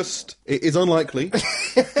is unlikely.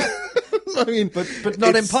 I mean, but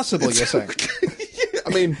not impossible, you're saying? I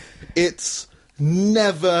mean, it's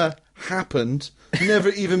never happened, never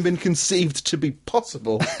even been conceived to be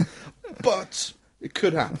possible, but it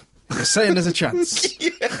could happen. You're saying there's a chance.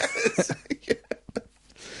 Yes. Yeah.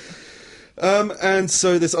 And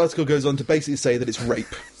so this article goes on to basically say that it's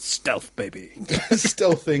rape. Stealth, baby.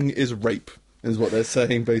 Stealthing is rape, is what they're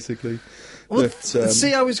saying, basically. Well, But,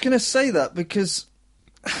 see, I was going to say that because,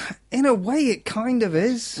 in a way, it kind of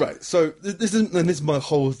is. Right, so this is my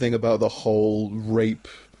whole thing about the whole rape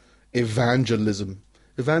evangelism.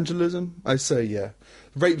 Evangelism? I say, yeah.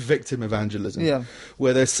 Rape victim evangelism. Yeah.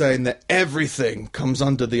 Where they're saying that everything comes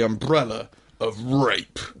under the umbrella of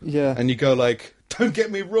rape. Yeah. And you go don't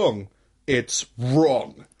get me wrong, it's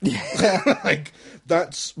wrong. Yeah.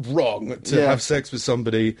 That's wrong to have sex with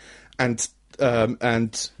somebody and they're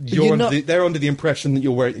under the impression that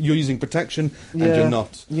you're using protection and you're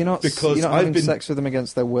not. You're not because having sex with them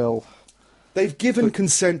against their will. They've given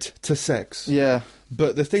consent to sex. Yeah.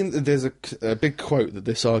 But the thing that there's a big quote that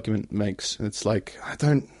this argument makes, and it's I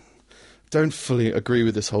don't fully agree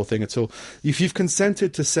with this whole thing at all. If you've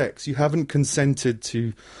consented to sex, you haven't consented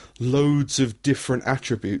to loads of different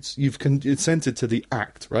attributes. You've consented to the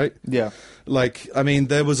act, right? Yeah.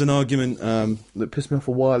 There was an argument that pissed me off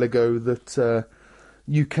a while ago that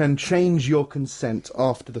you can change your consent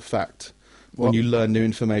after the fact when you learn new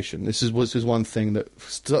information. This is one thing that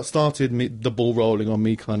started the ball rolling on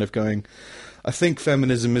me kind of going, I think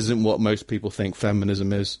feminism isn't what most people think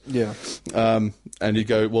feminism is. Yeah. And you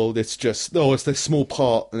go, well, it's just, it's this small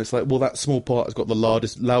part. And it's that small part has got the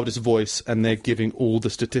loudest voice, and they're giving all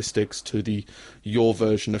the statistics to your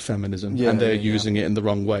version of feminism, and they're using it in the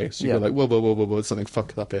wrong way. So you go whoa, there's something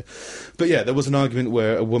fucked up here. But yeah, there was an argument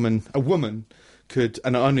where a woman could,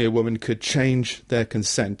 and only a woman could change their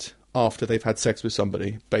consent after they've had sex with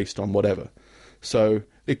somebody based on whatever. So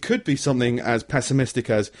it could be something as pessimistic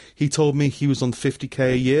as, he told me he was on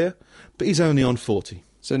 50k a year, but he's only on 40.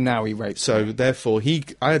 So now he rapes So me. therefore,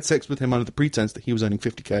 I had sex with him under the pretense that he was earning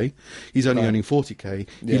 50k. He's only earning 40k.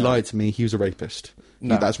 He lied to me. He was a rapist.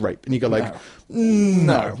 No. That's rape. And you go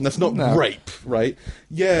no, that's not rape, right?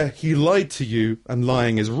 Yeah, he lied to you, and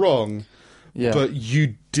lying is wrong. Yeah. But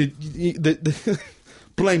you did...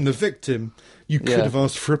 blame the victim. You could have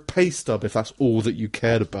asked for a pay stub if that's all that you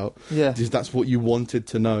cared about. Yeah. If that's what you wanted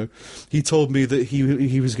to know. He told me that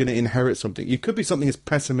he was going to inherit something. It could be something as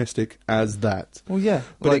pessimistic as that. Well, yeah.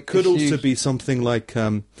 But it could also be something like...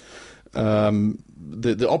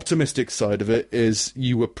 the optimistic side of it is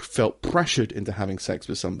you felt pressured into having sex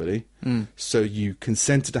with somebody, so you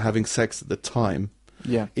consented to having sex at the time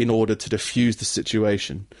in order to diffuse the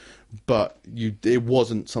situation. But it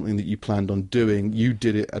wasn't something that you planned on doing. You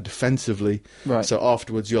did it defensively. Right. So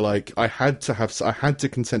afterwards, you're like, I had to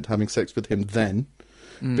consent to having sex with him then,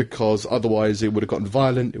 because otherwise it would have gotten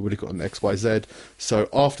violent, it would have gotten XYZ. So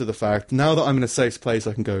after the fact, now that I'm in a safe place,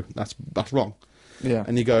 I can go, that's wrong. Yeah.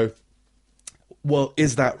 And you go, well,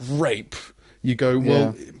 is that rape? You go,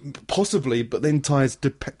 well, possibly, but then ties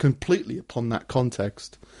completely upon that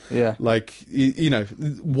context. Yeah. Like, you know,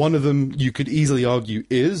 one of them you could easily argue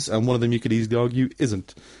is, and one of them you could easily argue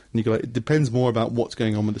isn't. And you go, like, it depends more about what's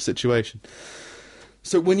going on with the situation.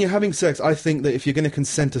 So when you're having sex, I think that if you're going to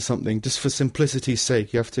consent to something, just for simplicity's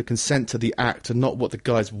sake, you have to consent to the act and not what the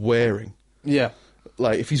guy's wearing. Yeah.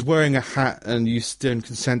 Like, if he's wearing a hat and you don't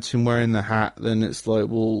consent to him wearing the hat, then it's like,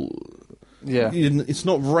 well... Yeah. It's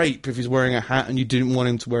not rape if he's wearing a hat and you didn't want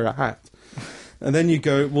him to wear a hat. And then you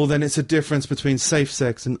go, well, then it's a difference between safe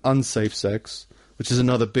sex and unsafe sex, which is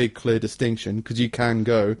another big, clear distinction, because you can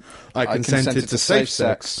go, I consented to safe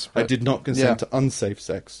sex, I did not consent to unsafe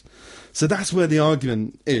sex. So that's where the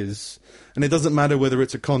argument is. And it doesn't matter whether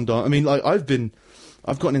it's a condom. I mean, like, I've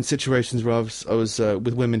gotten in situations where I was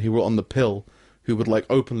with women who were on the pill, who would, like,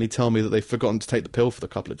 openly tell me that they've forgotten to take the pill for a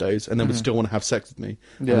couple of days and then would still want to have sex with me.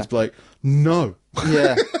 Yeah. And I'd be like, no.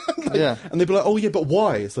 Yeah. Like, yeah. And they'd be like, oh, yeah, but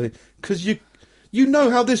why? It's like, because you know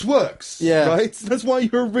how this works. Yeah. Right? That's why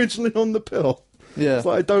you're originally on the pill. Yeah. It's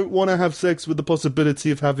like, I don't want to have sex with the possibility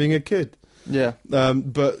of having a kid. Yeah.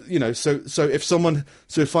 But, you know, so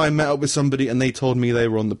if I met up with somebody and they told me they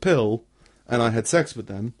were on the pill and I had sex with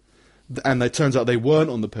them and it turns out they weren't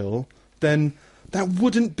on the pill, then that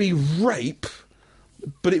wouldn't be rape,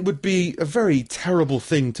 but it would be a very terrible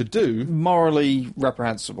thing to do. Morally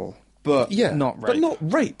reprehensible, but not rape. But not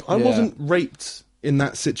rape. I wasn't raped in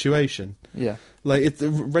that situation. Yeah. Like,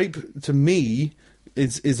 rape to me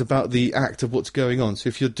is about the act of what's going on. So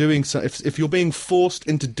if you're doing if you're being forced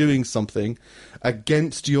into doing something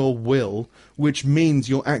against your will, which means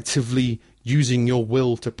you're actively using your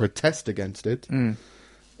will to protest against it,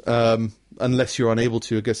 unless you're unable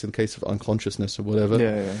to, I guess in the case of unconsciousness or whatever.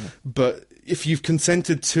 Yeah. But if you've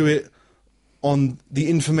consented to it on the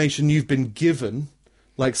information you've been given,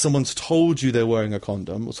 like someone's told you they're wearing a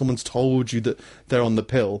condom, or someone's told you that they're on the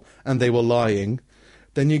pill and they were lying,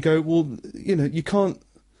 then you go, well, you know, you can't...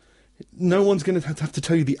 No one's going to have to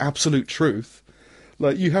tell you the absolute truth.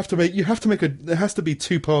 Like, there has to be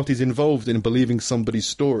two parties involved in believing somebody's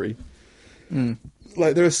story.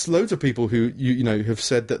 Like, there are loads of people who, you know, have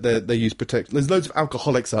said that they use protection. There's loads of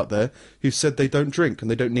alcoholics out there who said they don't drink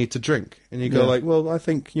and they don't need to drink. And you go like, well, I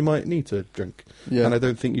think you might need to drink. Yeah. And I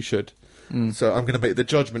don't think you should. So I'm going to make the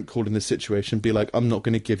judgment call in this situation, be like, I'm not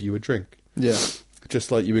going to give you a drink. Yeah.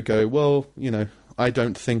 Just like you would go, well, you know, I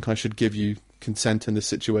don't think I should give you consent in this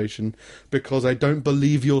situation because I don't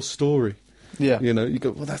believe your story. Yeah. You know, you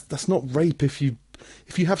go, well, that's not rape if you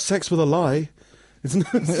have sex with a lie.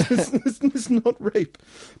 It's not rape.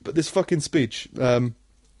 But this fucking speech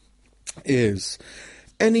is...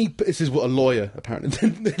 This is what a lawyer, apparently...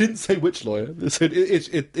 They didn't say which lawyer. They said,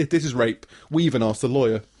 this is rape. We even asked the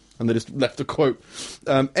lawyer, and they just left a quote.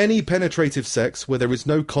 Any penetrative sex where there is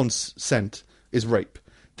no consent is rape.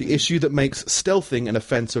 The issue that makes stealthing an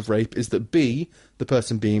offence of rape is that B, the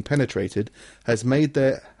person being penetrated, has made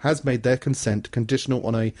their consent conditional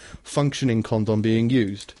on a functioning condom being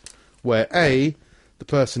used, where A, the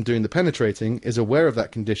person doing the penetrating, is aware of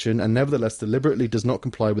that condition and nevertheless deliberately does not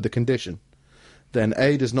comply with the condition. Then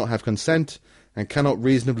A does not have consent and cannot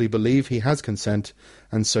reasonably believe he has consent,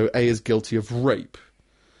 and so A is guilty of rape.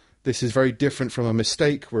 This is very different from a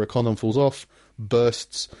mistake where a condom falls off,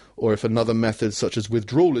 bursts, or if another method such as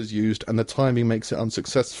withdrawal is used and the timing makes it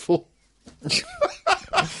unsuccessful.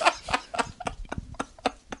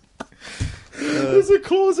 There's a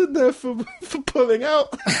clause in there for pulling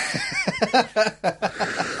out.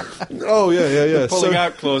 Oh, yeah. Pulling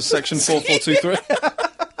out clause, section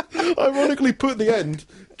 4423. Ironically put at the end,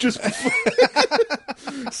 just before.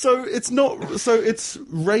 So it's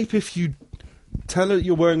rape if you tell her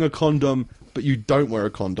you're wearing a condom, but you don't wear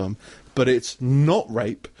a condom. But it's not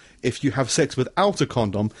rape if you have sex without a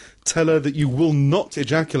condom, tell her that you will not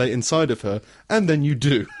ejaculate inside of her, and then you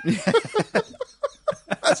do.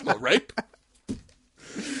 That's not rape.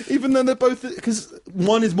 Even though they're both... Because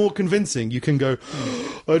one is more convincing. You can go,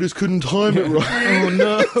 I just couldn't time it right. Oh,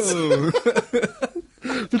 no.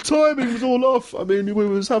 The timing was all off. I mean, we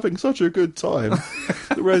was having such a good time.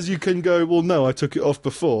 Whereas you can go, well, no, I took it off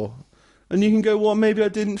before. And you can go, well, maybe I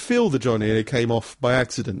didn't feel the Johnny and it came off by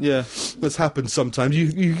accident. Yeah. That's happened sometimes.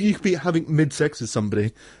 You could be having mid-sex with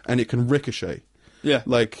somebody and it can ricochet. Yeah.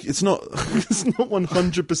 Like, it's not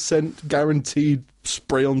 100% guaranteed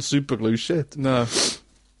spray-on superglue shit. No.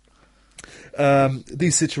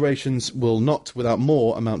 These situations will not, without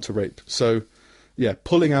more, amount to rape. So, yeah,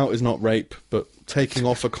 pulling out is not rape, but taking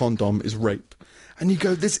off a condom is rape. And you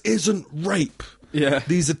go, this isn't rape. Yeah.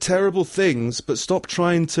 These are terrible things, but stop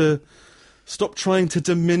trying to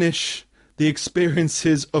diminish the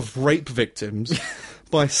experiences of rape victims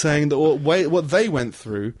by saying that what they went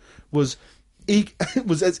through was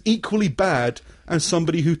as equally bad as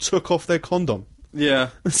somebody who took off their condom. Yeah.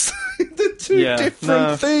 They're two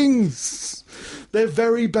different things. They're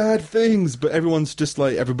very bad things, but everyone's just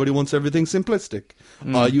like, everybody wants everything simplistic.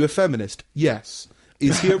 Are you a feminist? Yes.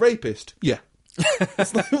 Is he a rapist? Yeah.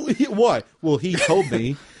 It's like, why? Well, he told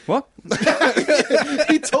me. What?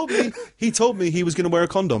 He told me he was going to wear a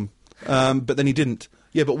condom, but then he didn't.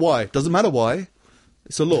 Yeah, but why? Doesn't matter why.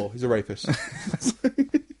 It's a law. He's a rapist.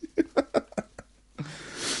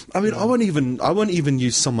 I mean, I won't even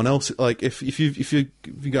use someone else. Like, if you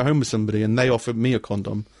go home with somebody and they offered me a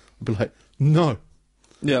condom, I'd be like, no.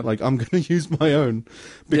 Yeah. Like, I'm going to use my own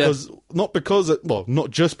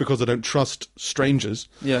not just because I don't trust strangers.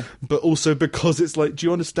 Yeah. But also because it's like, do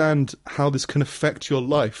you understand how this can affect your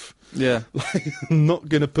life? Yeah. Like, I'm not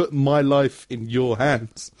going to put my life in your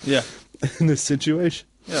hands. Yeah. In this situation.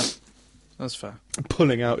 Yeah. That's fair.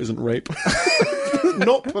 Pulling out isn't rape.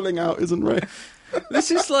 Not pulling out isn't rape.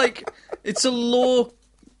 This is like, it's a law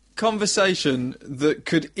conversation that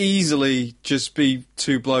could easily just be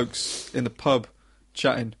two blokes in the pub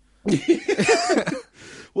chatting.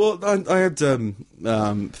 Well, I had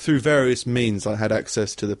through various means, I had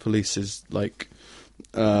access to the police's like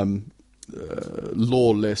law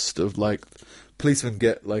list of like policemen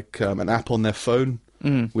get like an app on their phone.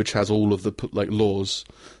 Which has all of the like laws,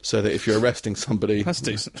 so that if you're arresting somebody, That's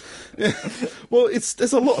decent. Yeah, well,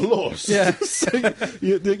 there's a lot of laws. Yeah, so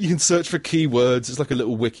you can search for keywords. It's like a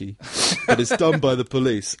little wiki, but it's done by the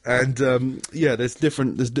police. And there's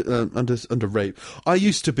different. There's under rape. I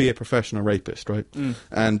used to be a professional rapist, right?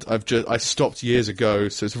 And I stopped years ago,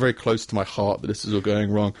 so it's very close to my heart that this is all going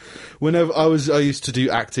wrong. Whenever I used to do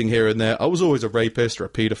acting here and there. I was always a rapist or a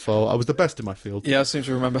paedophile. I was the best in my field. Yeah, I seem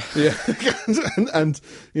to remember. Yeah, and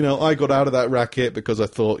I got out of that racket because I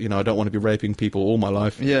thought, I don't want to be raping people all my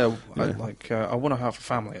life. Yeah, I want to have a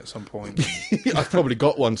family at some point. I've probably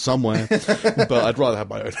got one somewhere, but I'd rather have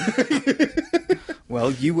my own.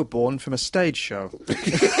 Well, you were born from a stage show.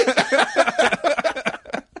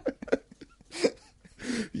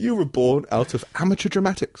 You were born out of amateur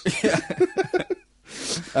dramatics. Yeah.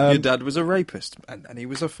 Your dad was a rapist, and then he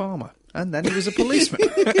was a farmer, and then he was a policeman.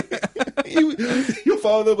 Your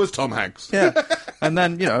father was Tom Hanks. Yeah, and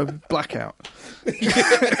then, blackout.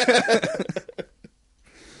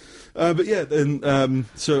 But yeah, then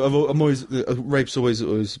so I'm always rape's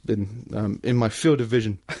always been in my field of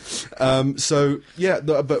vision. So yeah,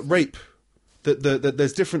 but rape.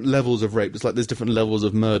 There's different levels of rape. It's like there's different levels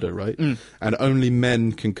of murder, right? And only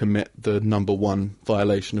men can commit the number one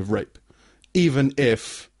violation of rape, even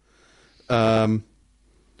if a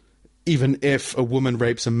woman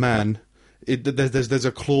rapes a man. There's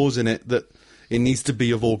a clause in it that it needs to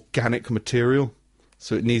be of organic material,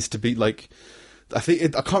 so it needs to be like. I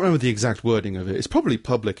can't remember the exact wording of it. It's probably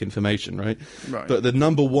public information, right? Right. But the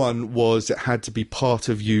number one was it had to be part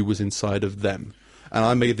of you was inside of them. And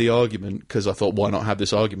I made the argument, because I thought, why not have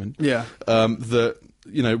this argument? Yeah. That,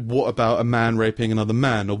 what about a man raping another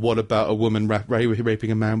man? Or what about a woman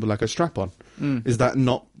raping a man with like a strap-on? Is that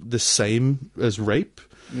not the same as rape?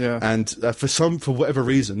 Yeah. And for whatever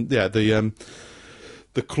reason, yeah, the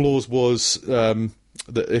clause was that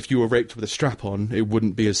if you were raped with a strap-on, it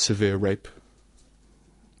wouldn't be as severe rape.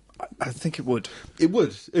 I think it would. It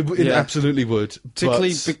would. It absolutely would.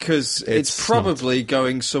 Particularly because it's probably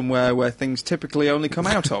going somewhere where things typically only come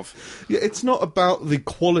out of. Yeah, it's not about the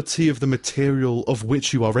quality of the material of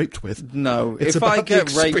which you are raped with. No, it's if about I get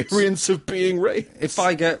the experience of being raped. If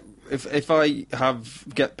I get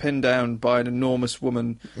pinned down by an enormous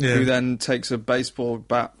woman who then takes a baseball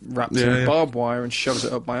bat wrapped in barbed wire and shoves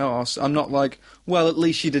it up my arse, I'm not like, well, at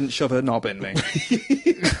least she didn't shove her knob in me.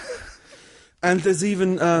 And there's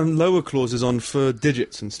even lower clauses on for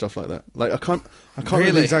digits and stuff like that. Like I can't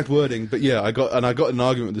remember the exact wording, but yeah, I got an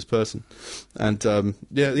argument with this person, and I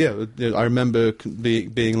remember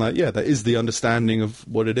being like, yeah, that is the understanding of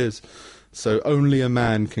what it is. So only a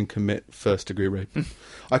man can commit first degree rape.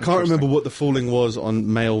 I can't remember what the falling was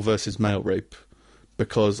on male versus male rape,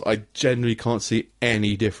 because I genuinely can't see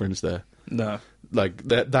any difference there. No. Like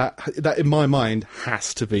that in my mind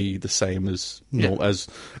has to be the same as as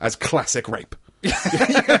classic rape. It's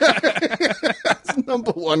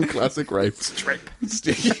number one classic rape. It's rape.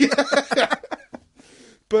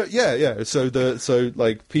 But yeah. So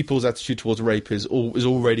like people's attitude towards rape is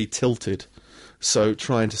already tilted. So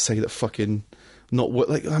trying to say that fucking not what,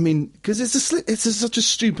 like, I mean, because it's such a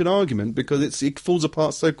stupid argument because it falls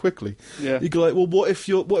apart so quickly. Yeah. You go like, well, what if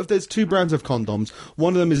there's two brands of condoms?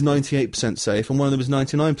 One of them is 98% safe and one of them is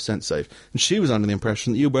 99% safe. And she was under the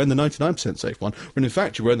impression that you were wearing the 99% safe one, when in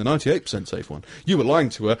fact you were wearing the 98% safe one. You were lying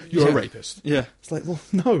to her. You're a rapist. Yeah. It's like, well,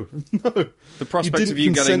 no. The prospect of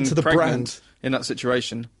you consent getting to the pregnant brand. in that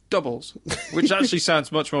situation doubles, which actually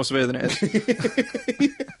sounds much more severe than it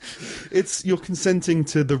is. You're consenting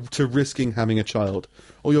to risking having a child,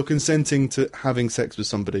 or you're consenting to having sex with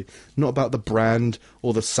somebody, not about the brand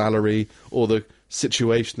or the salary or the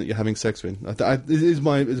situation that you're having sex with. It is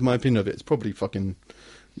my opinion of it. It's probably fucking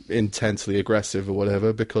intensely aggressive or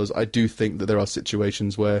whatever, because I do think that there are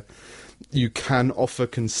situations where you can offer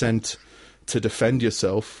consent to defend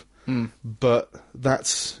yourself, but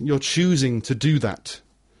you're choosing to do that.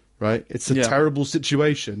 Right? It's a terrible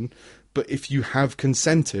situation, but if you have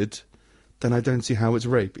consented, then I don't see how it's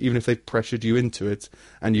rape. Even if they've pressured you into it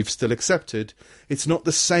and you've still accepted, it's not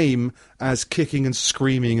the same as kicking and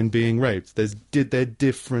screaming and being raped. They're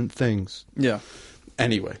different things. Yeah.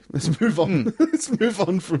 Anyway, let's move on. Let's move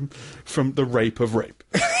on from the rape of rape.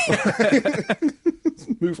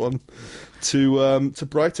 Let's move on to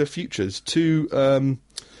brighter futures. To I can't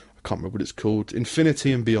remember what it's called.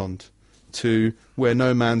 Infinity and Beyond. To where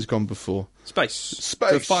no man's gone before. Space.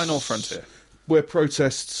 The final frontier. Where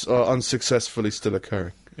protests are unsuccessfully still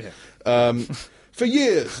occurring. Yeah. For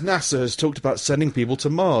years, NASA has talked about sending people to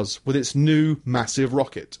Mars with its new massive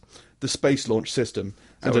rocket, the Space Launch System,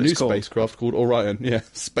 and a new spacecraft called Orion. Yeah,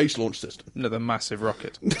 Space Launch System. Another massive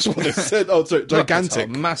rocket. That's what they said. Oh, sorry, gigantic.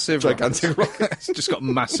 Gigantic rocket. It's just got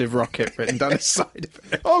massive rocket written down the side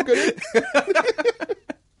of it. Oh, good.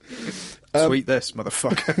 Tweet this,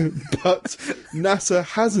 motherfucker. But NASA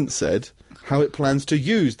hasn't said how it plans to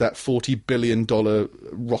use that $40 billion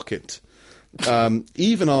rocket,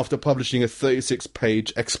 even after publishing a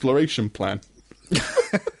 36-page exploration plan. They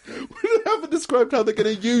haven't described how they're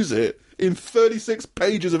going to use it in 36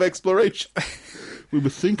 pages of exploration. We were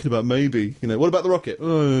thinking about maybe, what about the rocket?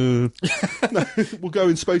 No, we'll go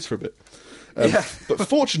in space for a bit. But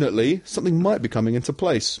fortunately, something might be coming into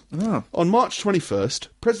place. Oh. On March 21st,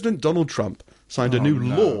 President Donald Trump signed a new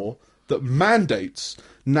law that mandates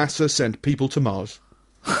NASA send people to Mars.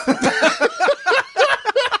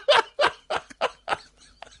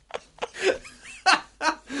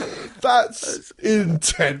 That's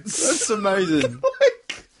intense. That's amazing.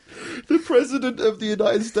 The President of the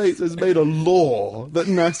United States has made a law that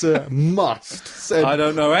NASA must send... I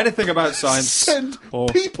don't know anything about science. Send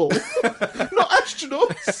people, not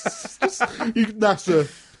astronauts.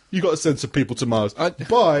 NASA, you got to send some people to Mars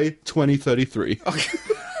by 2033. Okay.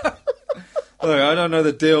 Look, I don't know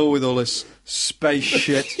the deal with all this space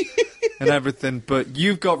shit and everything, but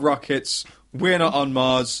you've got rockets. We're not on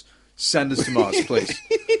Mars. Send us to Mars, please.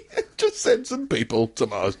 Just send some people to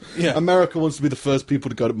Mars. Yeah. America wants to be the first people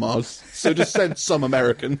to go to Mars, so just send some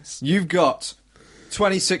Americans. You've got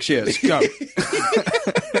 26 years. Go.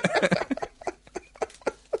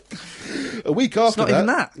 A week after it's not even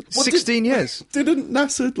that. 16 years. Didn't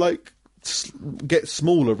NASA get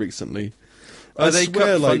smaller recently? They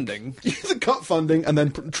cut funding. They cut funding, and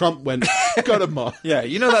then Trump went, go to Mars. Yeah,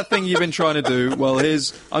 you know that thing you've been trying to do? Well,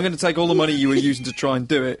 I'm going to take all the money you were using to try and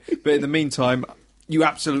do it, but in the meantime, you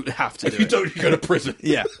absolutely have to do it. If you don't, you go to prison.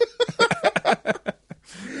 Yeah.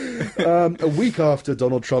 A week after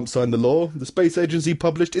Donald Trump signed the law, the space agency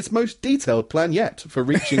published its most detailed plan yet for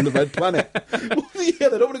reaching the red planet. Well, yeah,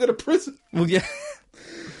 they don't want to go to prison. Well, yeah.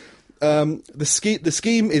 The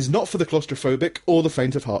scheme is not for the claustrophobic or the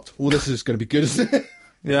faint of heart. Well, this is going to be good, isn't it?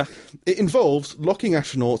 Yeah. It involves locking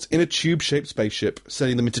astronauts in a tube-shaped spaceship,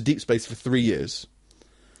 sending them into deep space for 3 years.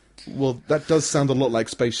 Well, that does sound a lot like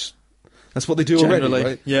space. That's what they do already,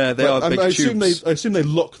 right? Yeah, they are big tubes. I assume they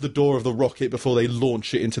lock the door of the rocket before they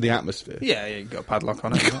launch it into the atmosphere. Yeah, you got a padlock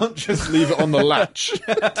on it. You can't just leave it on the latch.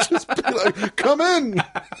 Just be like, come in!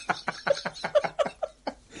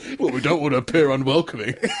 Well, we don't want to appear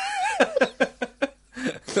unwelcoming.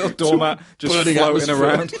 Little doormat just floating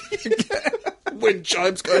around. Wind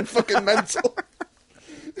chimes going fucking mental.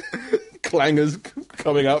 Clangers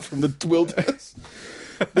coming out from the wilderness.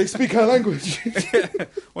 They speak our language.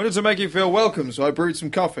 Wanted to make you feel welcome, so I brewed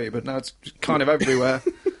some coffee, but now it's kind of everywhere.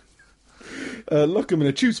 Lock them in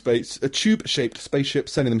a tube-shaped spaceship,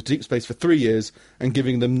 sending them to deep space for 3 years, and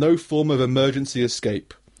giving them no form of emergency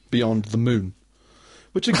escape beyond the moon.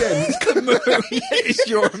 Which again, the moon is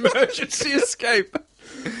your emergency escape.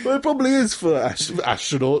 Well, it probably is for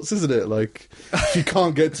astronauts, isn't it? Like, if you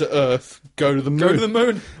can't get to Earth, go to the moon. Go to the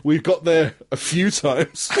moon. We've got there a few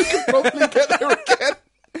times. We could probably get there again.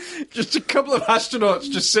 Just a couple of astronauts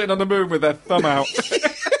just sitting on the moon with their thumb out.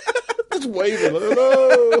 Just waving. Like,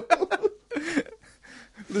 hello.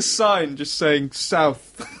 The sign just saying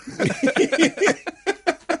south.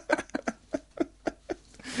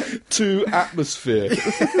 To atmosphere.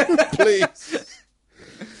 Please.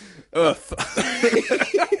 Earth.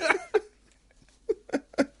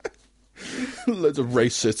 Loads of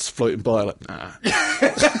racists floating by like, nah.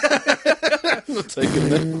 I'm not taking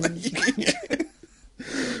them.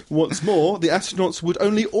 Once more, the astronauts would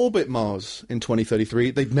only orbit Mars in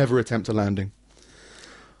 2033. They'd never attempt a landing.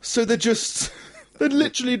 So they're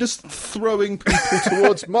literally just throwing people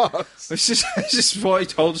towards Mars. This is what he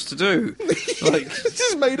told us to do. Like,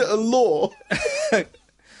 just made it a law.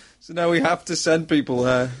 So now we have to send people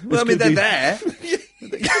there. Well, I mean, they're there.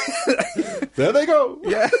 There they go.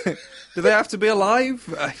 Yeah. Do they have to be alive?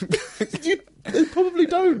 They probably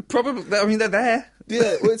don't. Probably. I mean, they're there.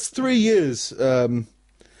 Yeah, well, it's 3 years.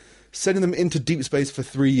 Sending them into deep space for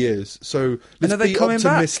 3 years. So let's be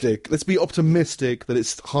optimistic. Let's be optimistic that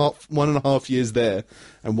it's 1.5 years there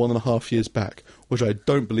and 1.5 years back, which I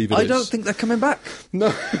don't believe it is. I don't think they're coming back.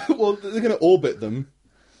 No, well, they're going to orbit them.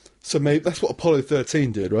 So maybe that's what Apollo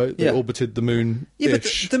 13 did, right? They orbited the moon. Yeah, but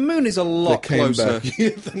the moon is a lot closer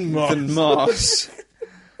than Mars.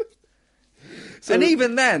 So, and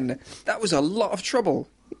even then, that was a lot of trouble.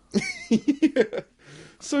 Yeah.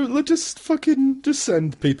 So let's just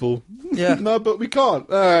send people. Yeah. No, but we can't.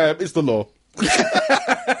 It's the law.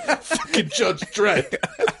 Fucking Judge Dredd.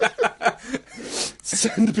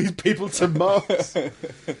 Send these people to Mars.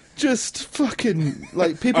 Just fucking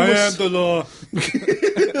people. I am the law.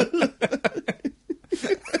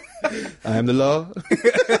 I am the law.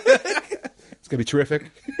 It's gonna be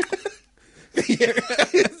terrific.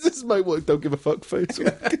 This is my don't give a fuck face.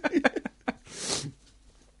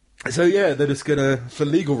 So yeah, they're just gonna, for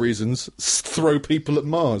legal reasons, throw people at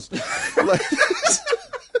Mars.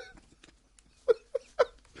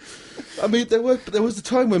 I mean, there was a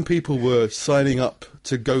time when people were signing up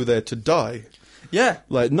to go there to die. Yeah,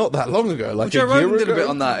 not that long ago. Like Joe a year Rogan did ago. a bit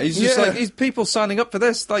on that. He's just he's people signing up for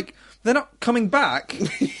this. Like, they're not coming back.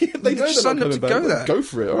 They know they're not coming back. Go there. Go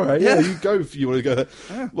for it. All right. Yeah, you go if you want to go there.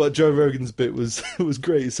 Yeah. Well, Joe Rogan's bit was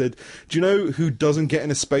great. He said, "Do you know who doesn't get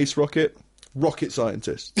in a space rocket? Rocket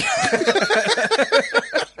scientists."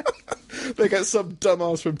 They get some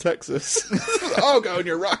dumbass from Texas. I'll go in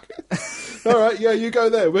your rocket. All right, yeah, you go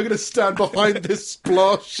there. We're going to stand behind this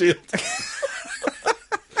blast shield.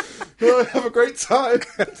 Have a great time.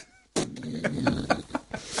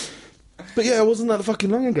 But yeah, wasn't that fucking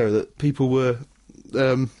long ago that people were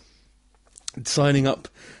signing up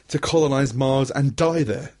to colonise Mars and die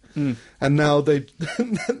there? Mm. And now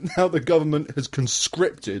now the government has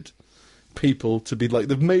conscripted people to be like,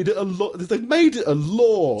 they've made it a law. They've made it a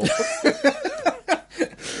law.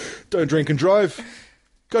 Don't drink and drive.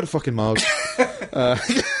 Go to fucking Mars.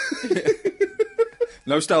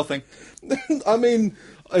 No stealthing. I mean,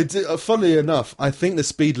 funnily enough, I think the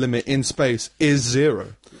speed limit in space is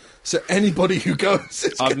 0. So anybody who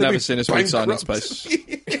goes, I've never seen a speed sign in space.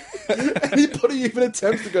 Anybody who even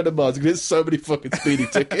attempts to go to Mars gets so many fucking speeding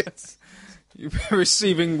tickets. You're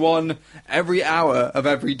receiving one every hour of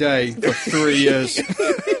every day for 3 years.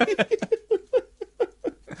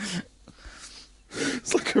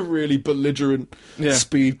 It's like a really belligerent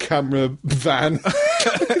speed camera van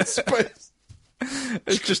in space.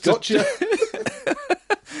 It's just gotcha.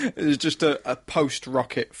 It's just a post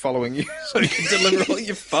rocket following you, so you can deliver all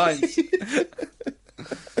your finds.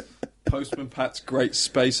 Postman Pat's Great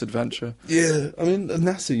Space Adventure. Yeah, I mean,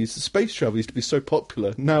 space travel used to be so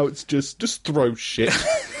popular. Now it's just throw shit.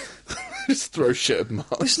 Just throw shit at Mars.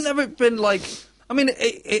 It's never been like... I mean,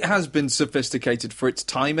 it has been sophisticated for its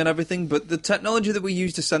time and everything, but the technology that we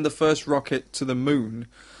used to send the first rocket to the moon,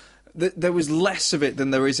 there was less of it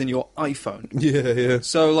than there is in your iPhone. Yeah.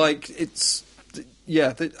 So, it's...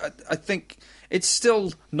 Yeah, I think it's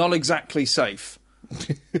still not exactly safe.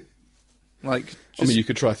 I mean, you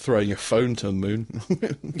could try throwing your phone to the moon.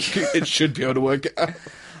 It should be able to work it out.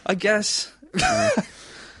 I guess.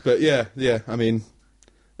 But yeah, I mean,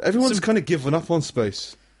 everyone's kind of given up on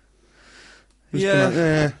space.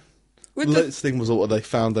 Yeah. Latest thing was what they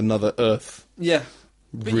found another Earth. Yeah.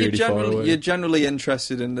 But really far away. You're generally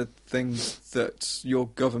interested in the things that your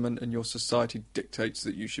government and your society dictates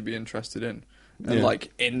that you should be interested in. And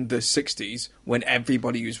in the 60s, when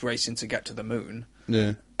everybody was racing to get to the moon,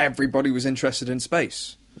 everybody was interested in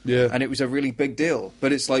space. Yeah. And it was a really big deal.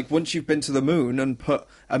 But it's like, once you've been to the moon and put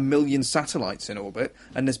 1 million satellites in orbit,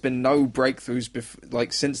 and there's been no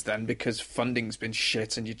breakthroughs since then because funding's been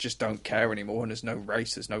shit and you just don't care anymore, and there's no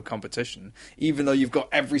race, there's no competition, even though you've got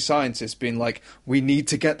every scientist being like, we need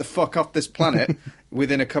to get the fuck off this planet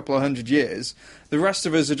within a couple of 100 years, the rest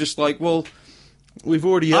of us are just like, well, We've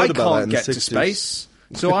already heard about that I in can't the get 60s. to space,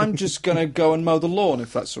 so I'm just going to go and mow the lawn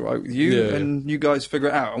if that's all right with you, Yeah. and you guys figure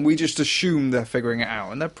it out. And we just assume they're figuring it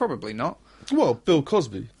out, and they're probably not. Well, Bill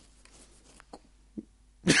Cosby.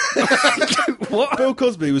 What? Bill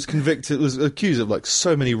Cosby was accused of like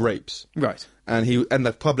so many rapes, Right. and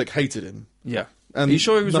the public hated him. Yeah. And Are you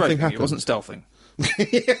sure he was nothing raping? He happened. wasn't stealthing.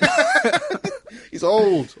 He's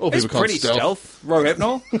old. Oh, It's people can't pretty stealth.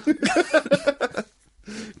 Rohypnol.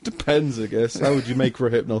 Depends, I guess. How would you make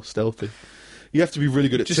Rohypnol stealthy? You have to be really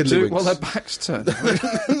good at Just do tiddlywinks. it while their backs turned. Do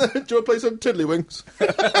you want to play some tiddlywinks?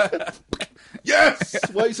 Yes!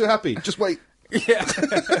 Why are you so happy? Just wait. Yeah.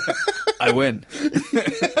 I win.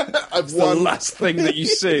 I've The won. last thing that you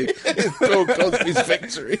see. It's Bill Cosby's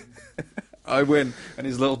victory. I win. And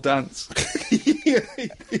his little dance.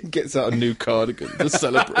 He gets out a new cardigan to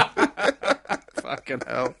celebrate. Fucking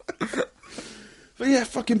hell. But yeah,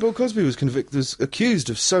 fucking Bill Cosby was accused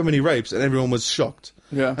of so many rapes, and everyone was shocked.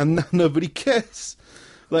 Yeah. And now nobody cares.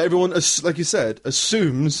 Like everyone, like you said,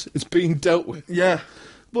 assumes it's being dealt with. Yeah.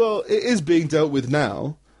 Well, it is being dealt with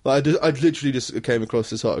now. Like, I literally just came across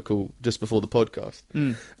this article just before the podcast.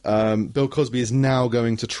 Bill Cosby is now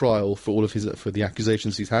going to trial for for the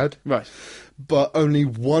accusations he's had, Right. but only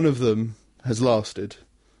one of them has lasted.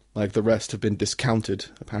 Like the rest have been discounted,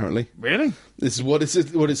 apparently. Really? This is what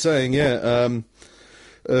it's saying. Yeah.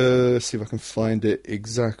 Let's see if I can find it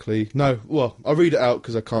exactly. No, well, I'll read it out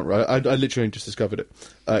because I can't write it. I literally just discovered it.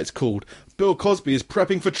 It's called Bill Cosby is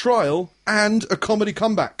prepping for trial and a comedy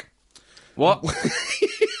comeback. What?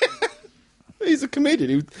 He's a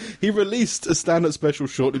comedian. He released a stand-up special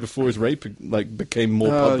shortly before his rape became more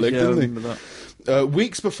public, yeah, I didn't he? remember that.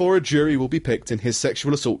 Weeks before a jury will be picked in his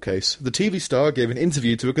sexual assault case, the TV star gave an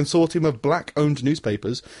interview to a consortium of black-owned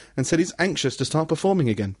newspapers and said he's anxious to start performing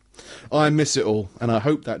again. I miss it all, and I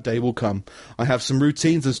hope that day will come. I have some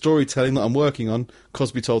routines and storytelling that I'm working on,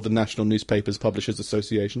 Cosby told the National Newspapers Publishers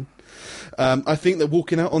Association. I think that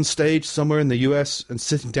walking out on stage somewhere in the US and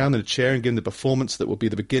sitting down in a chair and giving the performance that will be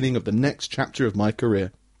the beginning of the next chapter of my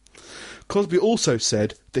career. Cosby also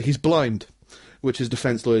said that he's blind, which his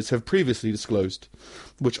defence lawyers have previously disclosed.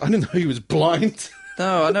 Which I didn't know he was blind.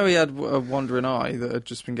 No, I know he had a wandering eye that had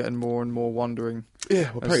just been getting more and more wandering. Yeah,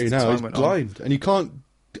 well, apparently as the now time he's went on. blind. And you can't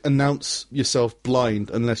announce yourself blind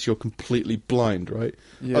unless you're completely blind, right?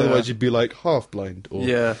 Yeah. Otherwise you'd be like half blind or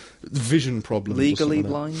Yeah. vision problems. or Legally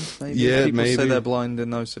something like blind, maybe? Yeah, People say maybe. they're blind in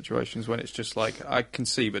those situations when it's just like, I can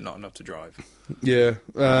see but not enough to drive. that.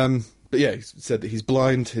 Yeah. But yeah, he said that he's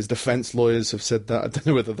blind. His defence lawyers have said that. I don't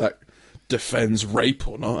know whether that defends rape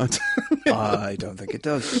or not. I don't think it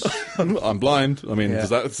does. I'm blind. I mean, Yeah. does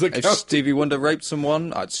that If count? Stevie Wonder raped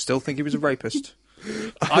someone, I'd still think he was a rapist.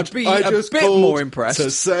 I'd be I a just bit called more impressed.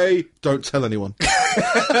 to say, don't tell anyone.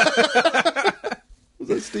 Was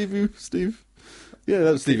that Steve? Yeah,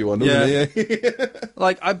 that was Stevie Wonder, wasn't it? Yeah.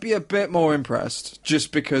 Like, I'd be a bit more impressed,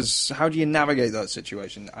 just because how do you navigate that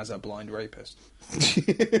situation as a blind rapist?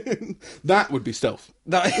 That would be stealth.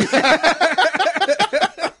 That,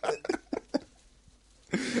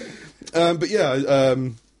 But yeah,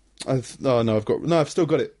 I've still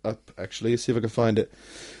got it up, actually. See if I can find it.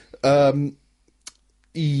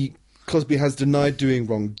 Cosby has denied doing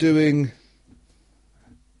wrongdoing.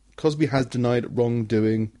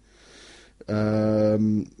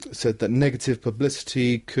 Said that negative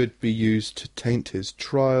publicity could be used to taint his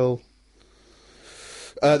trial.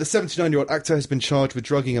 The 79-year-old actor has been charged with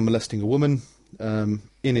drugging and molesting a woman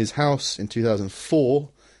in his house in 2004.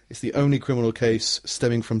 It's the only criminal case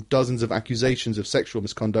stemming from dozens of accusations of sexual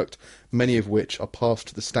misconduct, many of which are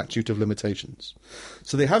past the statute of limitations.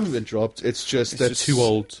 So they haven't been dropped, it's just they're just- too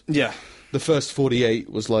old. yeah. The first 48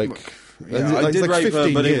 was like... Yeah, I like- did like rape her,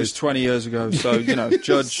 15 but it years. was 20 years ago, so, you know,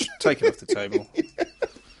 judge, take it off the table.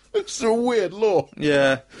 It's a weird law.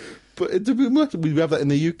 Yeah. But we have that in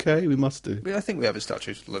the UK, we must do. I think we have a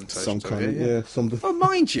statute of limitations. Some over kind here, of, something. But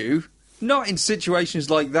mind you, not in situations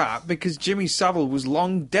like that, because Jimmy Savile was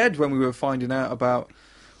long dead when we were finding out about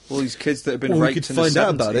all these kids that had been Well, we raped could in find the 70s.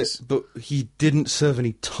 out about it, but he didn't serve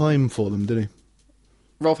any time for them, did he?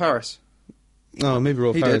 Rolf Harris. Oh, maybe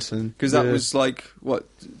Rolf He Harrison. did. Because that was like, what,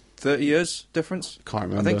 30 years difference? Can't I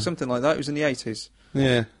remember. think something like that. It was in the 80s.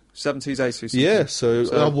 Yeah. 70s, 80s. something. Yeah, so,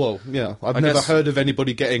 So- I've I never guess- heard of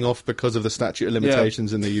anybody getting off because of the statute of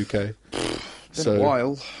limitations in the UK. Been a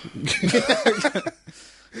while.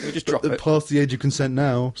 We just drop They're it. past the age of consent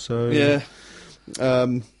now, so Yeah. Let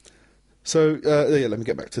me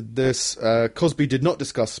get back to this. Cosby did not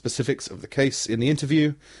discuss specifics of the case in the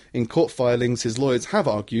interview. In court filings, his lawyers have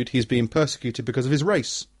argued he's being persecuted because of his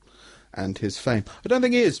race and his fame. I don't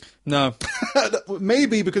think he is. No.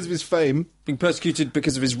 Maybe because of his fame. Being persecuted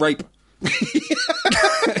because of his rape.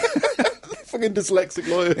 Fucking dyslexic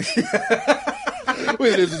lawyer.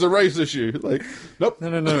 Well, this is a race issue. Like, nope.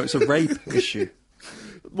 No, it's a rape issue.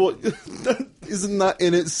 What? Isn't that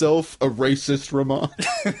in itself a racist remark?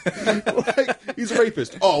 Like, he's a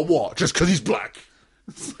rapist. Oh, what? Just because he's black?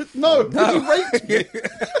 No, he raped me.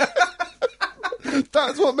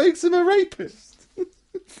 That's what makes him a rapist.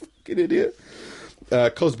 Fucking idiot.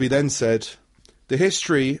 Cosby then said, "The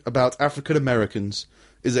history about African Americans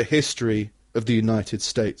is a history of the United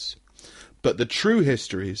States. But the true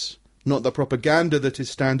histories, not the propaganda that is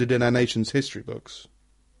standard in our nation's history books."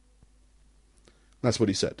 That's what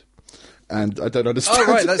he said. And I don't understand.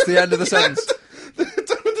 Oh, right, that's the end of the sentence. I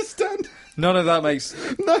don't understand. None of that makes...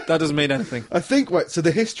 No. That doesn't mean anything. I think, right, so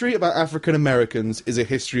the history about African Americans is a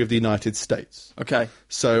history of the United States. Okay.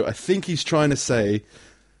 So I think he's trying to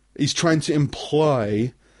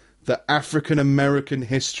imply that African American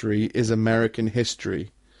history is American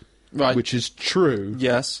history. Right. Which is true.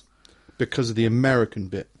 Yes. Because of the American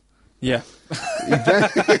bit. Yeah.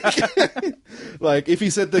 Like, if he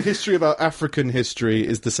said the history about African history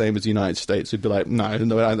is the same as the United States, we'd be like, no, I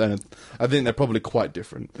think they're probably quite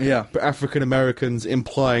different. Yeah. But African Americans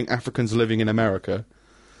implying Africans living in America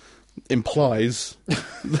implies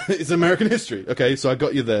it's American history. Okay, so I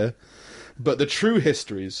got you there. But the true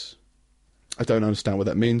histories, I don't understand what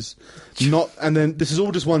that means. And then this is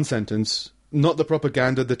all just one sentence. Not the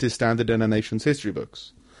propaganda that is standard in our nation's history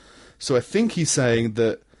books. So I think he's saying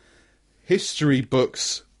that history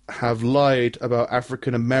books have lied about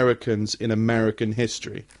African Americans in American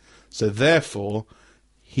history. So therefore,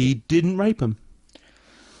 he didn't rape them.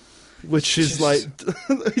 Which is like,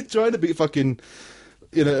 trying to be fucking...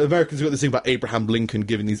 You know, Americans have got this thing about Abraham Lincoln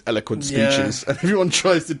giving these eloquent speeches, and everyone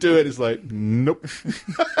tries to do it, it's like, nope.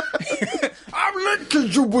 I'm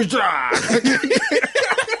Lincoln, you wizard!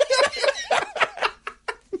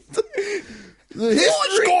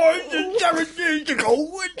 What's going to 7 years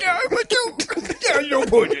ago? No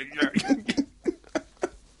pudding.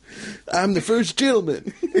 I'm the first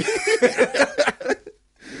gentleman.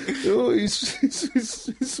 Oh, he's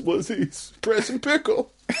pressing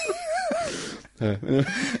pickle. So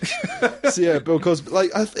yeah, Bill Cosby. Like,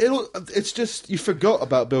 it's just you forgot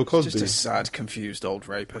about Bill Cosby. Just a sad, confused old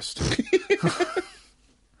rapist.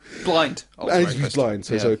 Blind. Old And rapist. he's blind,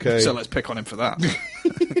 so it's okay. So let's pick on him for that.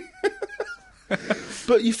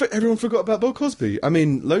 But everyone forgot about Bill Cosby. I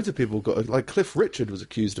mean, loads of people got like Cliff Richard was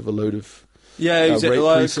accused of a load of Yeah, he's rape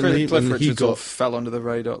like recently, Cliff and he Richard sort got of fell under the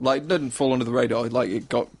radar. Like, didn't fall under the radar. Like, it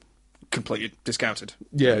got completely discounted.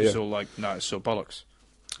 Yeah, it was yeah. all like, no, it's all bollocks.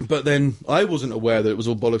 But then I wasn't aware that it was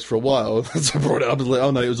all bollocks for a while. So I brought it up. I was like,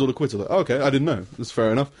 oh no, it was all a quitter. Like, okay, I didn't know. That's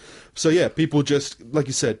fair enough. So yeah, people just, like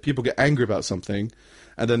you said, people get angry about something,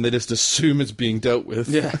 and then they just assume it's being dealt with.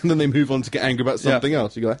 Yeah. And then they move on to get angry about something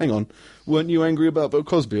else. You go, hang on, weren't you angry about Bill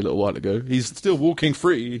Cosby a little while ago? He's still walking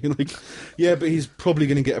free. You're like, yeah, but he's probably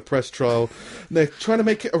going to get a press trial. They're trying to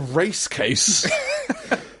make it a race case.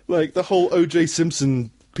 Like the whole O.J. Simpson...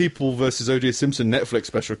 People versus O.J. Simpson Netflix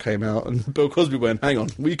special came out, and Bill Cosby went, hang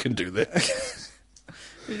on, we can do this.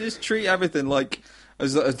 You just treat everything like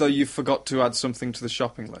as though you forgot to add something to the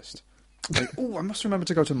shopping list. Like, oh, I must remember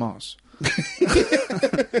to go to Mars.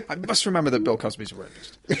 I must remember that Bill Cosby's a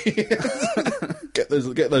rapist. Get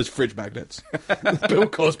those fridge magnets. Bill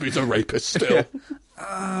Cosby's a rapist still.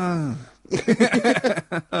 I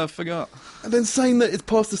forgot. And then saying that it's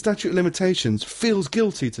past the statute of limitations feels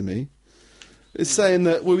guilty to me. It's saying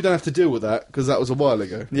that, well, we don't have to deal with that because that was a while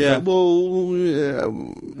ago. Yeah. Like, well, yeah.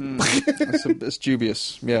 It's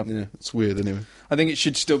dubious. Yeah. Yeah, it's weird anyway. I think it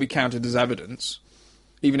should still be counted as evidence,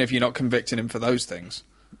 even if you're not convicting him for those things.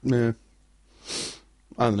 Yeah.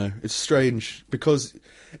 I don't know. It's strange because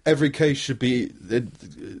every case should be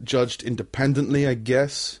judged independently, I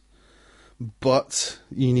guess. But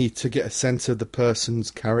you need to get a sense of the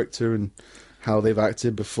person's character and how they've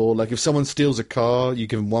acted before. Like, if someone steals a car, you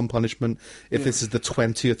give them one punishment. If this is the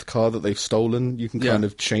 20th car that they've stolen, you can kind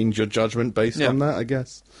of change your judgment based on that, I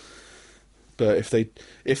guess. But if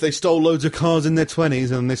they stole loads of cars in their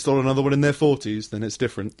 20s and they stole another one in their 40s, then it's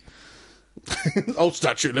different. Old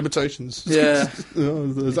statute of limitations. Yeah.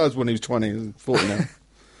 That was when he was 20, 40 now.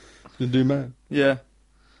 Didn't do man. Yeah.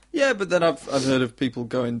 Yeah, but then I've heard of people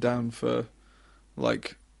going down for,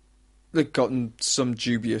 like, they've gotten some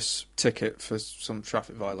dubious ticket for some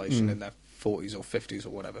traffic violation in their 40s or 50s or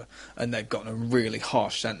whatever, and they've gotten a really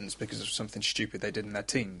harsh sentence because of something stupid they did in their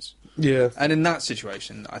teens. Yeah. And in that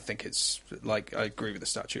situation, I think it's like, I agree with the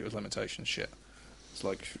statute of limitations shit. It's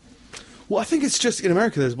like, Well, I think it's just in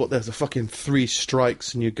America. There's a fucking 3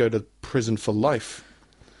 strikes and you go to prison for life.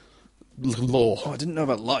 Law. oh, I didn't know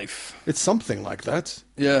about life. It's something like that,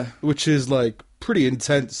 Yeah. which is like pretty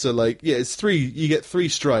intense. So like, yeah, it's 3. You get 3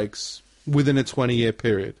 strikes within a 20-year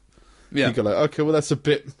period. Yeah. You go like, okay, well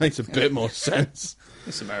makes a bit more sense.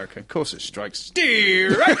 It's America. Of course it strikes.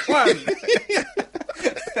 Direct one!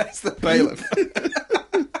 That's the bailiff.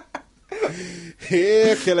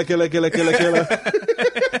 Here, killer, killer, killer, killer, killer.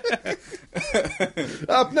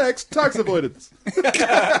 Up next, tax avoidance.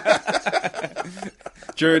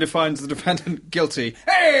 Jury defines the defendant guilty.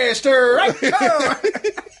 Hey, strike!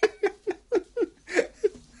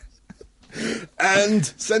 And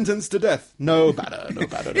sentenced to death. No batter, no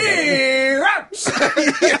batter, no batter. Here ups!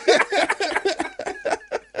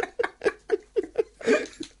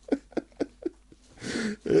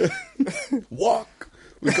 Walk.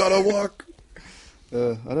 We gotta walk.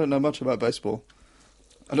 I don't know much about baseball.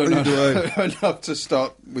 I don't Neither know do I. enough to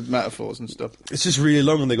start with metaphors and stuff. It's just really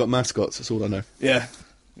long and they got mascots, that's all I know. Yeah.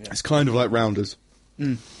 It's kind of like Rounders,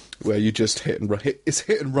 where you just hit and run. It's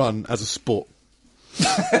hit and run as a sport.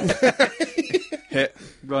 Hit,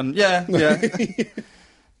 run. Yeah, yeah.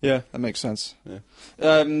 Yeah, that makes sense. Yeah.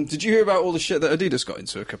 Did you hear about all the shit that Adidas got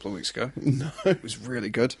into a couple of weeks ago? No. It was really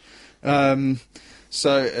good. I'll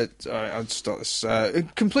start this.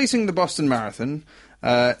 Completing the Boston Marathon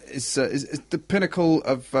is the pinnacle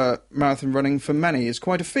of marathon running for many. Is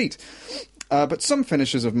quite a feat. But some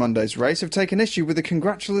finishers of Monday's race have taken issue with a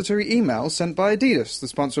congratulatory email sent by Adidas, the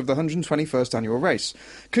sponsor of the 121st annual race.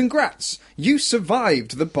 Congrats! You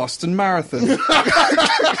survived the Boston Marathon.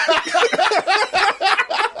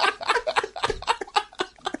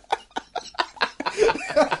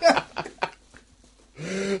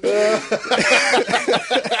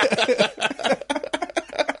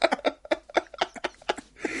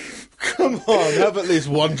 Come on, have at least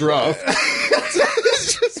one draft.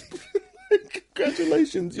 It's just,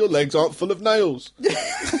 congratulations, your legs aren't full of nails.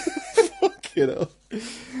 Fucking hell.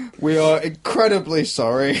 We are incredibly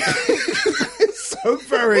sorry. So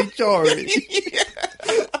very sorry.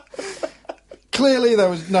 Clearly there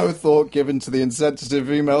was no thought given to the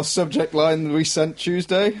insensitive email subject line that we sent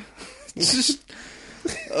Tuesday. It's just...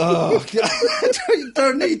 Oh, you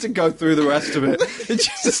don't need to go through the rest of it. It's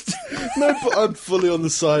just... No, but I'm fully on the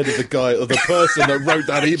side of the guy or the person that wrote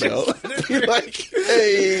that email. Be like,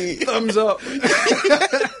 hey, Thumbs up.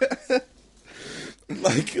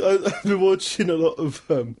 like I've been watching a lot of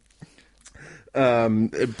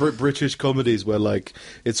British comedies where like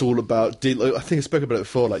it's all about I think I spoke about it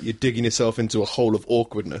before, like you're digging yourself into a hole of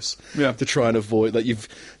awkwardness to try and avoid, like you've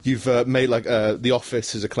made like The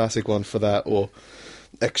Office is a classic one for that, or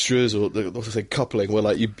Extras, or what's I say, Coupling, where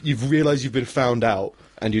like you've realised you've been found out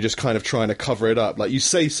and you're just kind of trying to cover it up. Like you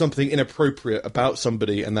say something inappropriate about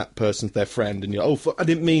somebody and that person's their friend and you're, oh fuck, I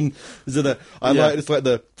didn't mean like it's like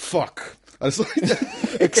the fuck. It's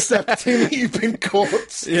like accepting that you've been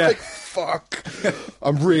caught. Yeah. Like, fuck.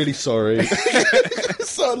 I'm really sorry.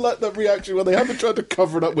 So I like that reaction where they haven't tried to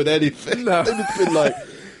cover it up with anything. No. They've just been like,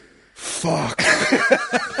 fuck.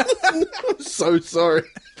 I'm so sorry.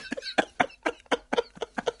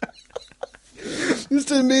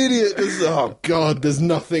 Just immediate. Oh God, there's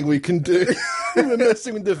nothing we can do. We're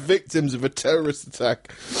messing with the victims of a terrorist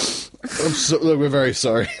attack. We're very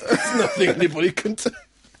sorry. There's nothing anybody can do.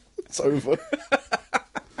 It's over.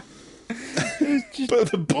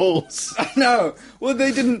 But the balls. No, well,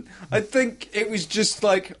 they didn't. I think it was just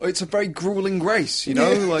like, it's a very grueling race, you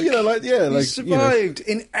know? You survived.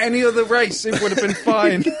 In any other race, it would have been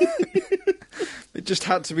fine. It just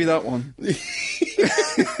had to be that one.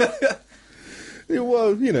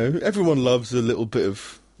 Well, everyone loves a little bit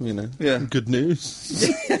of, good news.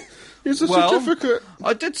 Here's a certificate.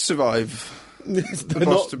 I did survive. They're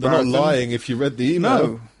not lying if you read the email.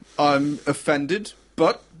 No, I'm offended,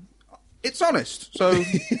 but it's honest, so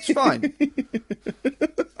it's fine.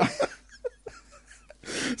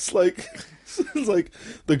 It's like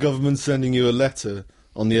the government sending you a letter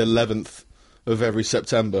on the 11th of every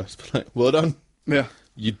September. It's like, well done. Yeah.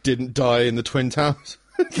 You didn't die in the Twin Towers.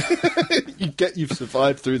 You've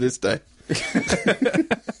survived through this day.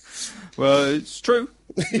 Well, it's true.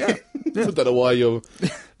 Yeah. I don't know why you're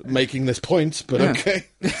making this point, but okay.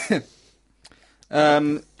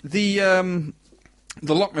 The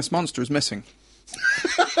Loch Ness Monster is missing.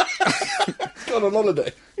 Gone on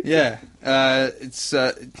holiday. Yeah.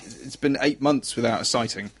 It's been 8 months without a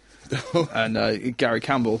sighting. And Gary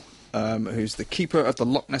Campbell who's the keeper of the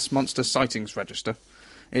Loch Ness Monster Sightings Register,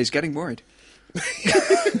 is getting worried.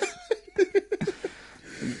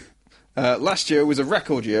 Last year was a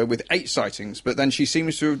record year with 8 sightings, but then she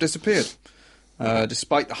seems to have disappeared.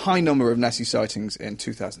 Despite the high number of Nessie sightings in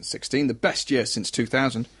 2016, the best year since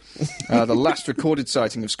 2000, the last recorded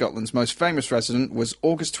sighting of Scotland's most famous resident was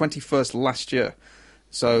August 21st last year.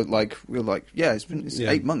 So, it's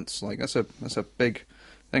 8 months. Like, that's a big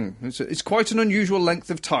thing. It's quite an unusual length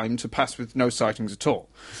of time to pass with no sightings at all.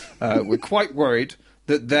 We're quite worried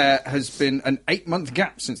that there has been an 8-month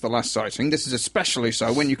gap since the last sighting. This is especially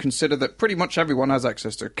so when you consider that pretty much everyone has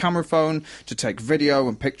access to a camera phone to take video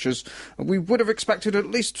and pictures. We would have expected at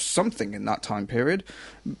least something in that time period.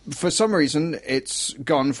 For some reason, it's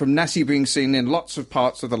gone from Nessie being seen in lots of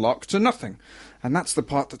parts of the loch to nothing. And that's the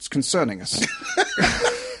part that's concerning us.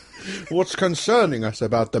 What's concerning us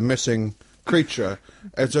about the missing creature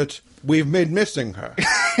is that we've made missing her.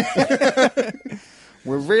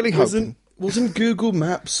 We're really hoping... Wasn't Google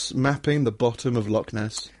Maps mapping the bottom of Loch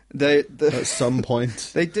Ness at some point?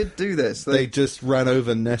 They did do this. They just ran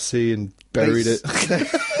over Nessie and buried it.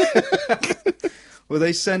 Well,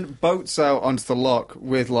 they sent boats out onto the loch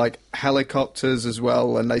with, like, helicopters as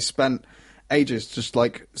well, and they spent ages just,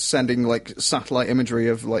 like, sending, like, satellite imagery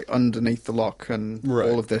of, like, underneath the loch and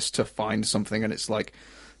all of this to find something, and it's like,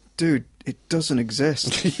 dude, it doesn't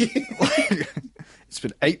exist. It's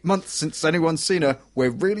been 8 months since anyone's seen her. We're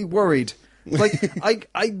really worried. Like,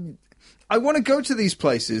 I want to go to these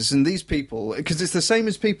places and these people, because it's the same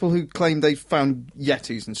as people who claim they found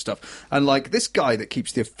Yetis and stuff. And, like, this guy that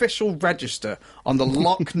keeps the official register on the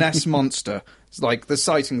Loch Ness Monster, like, the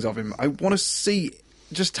sightings of him, I want to see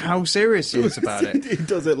just how serious he is about it. He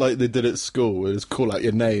does it like they did at school, where it's call out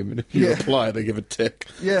your name, and if you reply, they give a tick.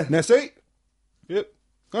 Yeah. Nessie? Yep.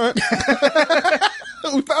 All right.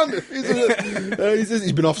 We found him.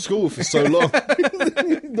 He's been off school for so long.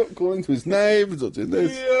 Not calling to his name. He's not doing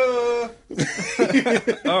this. Yeah.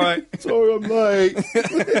 All right. Sorry, I'm late.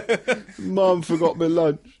 Mum forgot my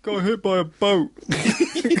lunch. Got hit by a boat.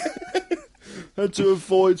 Had to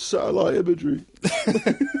avoid satellite imagery.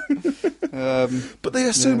 But they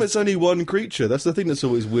assume it's only one creature. That's the thing that's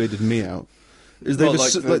always weirded me out. Is there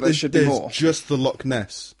should be more. Just the Loch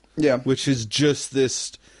Ness. Yeah. Which is just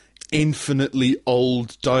this infinitely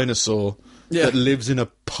old dinosaur that lives in a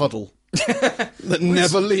puddle that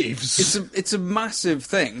never leaves. It's a massive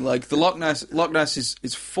thing. Like, the Loch Ness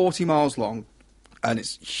is 40 miles long, and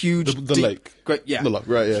it's huge. The deep, lake. Great, yeah. The lake,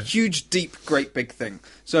 right, yeah. Huge, deep, great big thing.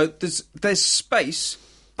 So there's space,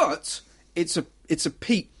 but it's a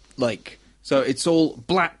peat lake. So it's all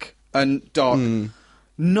black and dark.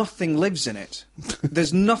 Nothing lives in it.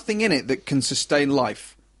 There's nothing in it that can sustain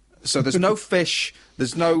life. So there's no fish,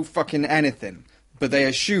 there's no fucking anything. But they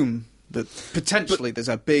assume that potentially there's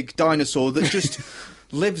a big dinosaur that just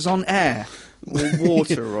lives on air or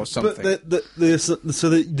water or something. But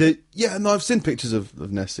I've seen pictures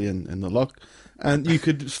of Nessie in the loch, and you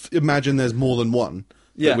could imagine there's more than one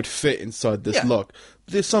that would fit inside this loch.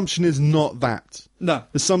 The assumption is not that. No.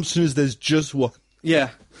 The assumption is there's just one. Yeah.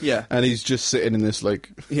 And he's just sitting in this,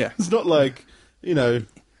 like... Yeah. It's not like,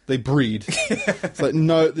 they breed. It's like,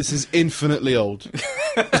 no, this is infinitely old.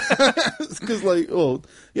 It's because,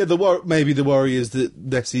 maybe the worry is that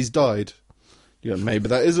Nessie's died. Maybe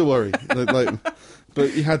that is a worry.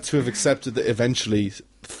 But you had to have accepted that eventually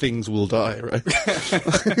things will die, right?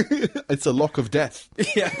 It's a lock of death.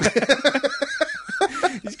 Yeah.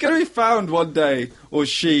 He's going to be found one day, or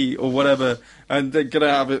she, or whatever, and they're going to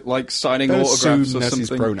have it, like, signing autographs or Nessie's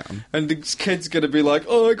something. Pronoun. And the kid's going to be like,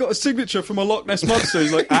 oh, I got a signature from a Loch Ness Monster.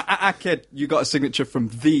 He's like, kid, you got a signature from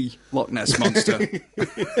the Loch Ness Monster.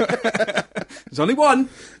 There's only one.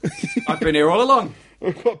 I've been here all along.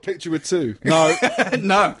 I've got a picture with two. No.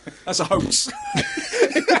 No, that's a hoax.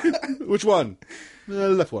 Which one? The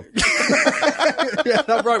left one. Yeah,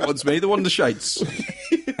 that right one's me, the one in the shades.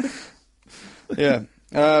 Yeah.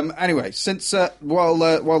 Anyway, since while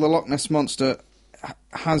the Loch Ness Monster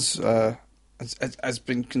has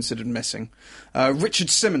been considered missing, Richard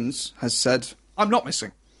Simmons has said, "I'm not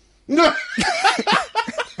missing." No.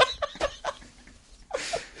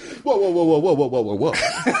 Whoa.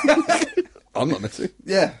 I'm not missing.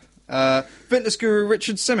 Yeah. Fitness guru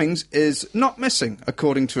Richard Simmons is not missing,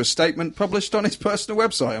 according to a statement published on his personal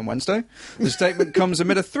website on Wednesday. The statement comes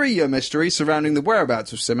amid a 3-year mystery surrounding the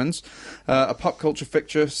whereabouts of Simmons, a pop culture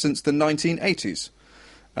fixture since the 1980s.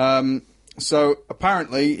 So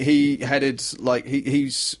apparently he headed, like,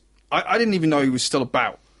 he's... I didn't even know he was still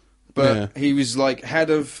about, but he was, like, head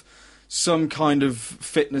of some kind of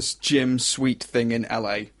fitness gym suite thing in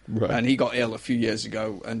LA. Right. And he got ill a few years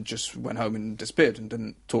ago and just went home and disappeared and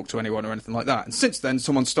didn't talk to anyone or anything like that. And since then,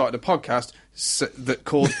 someone started a podcast that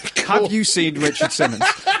called Have You Seen Richard Simmons?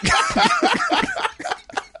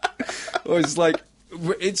 Or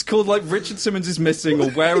it's called like Richard Simmons is Missing, or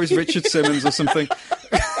Where is Richard Simmons, or something.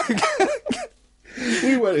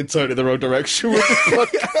 We went in totally the wrong direction with the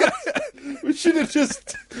podcast. We should have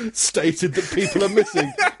just stated that people are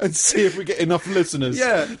missing and see if we get enough listeners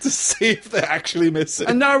to see if they're actually missing.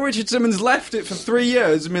 And now Richard Simmons left it for 3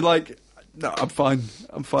 years and be like, no, I'm fine.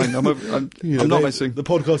 I'm not missing. The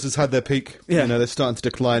podcast has had their peak. Yeah. You know, they're starting to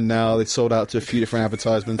decline now. They sold out to a few different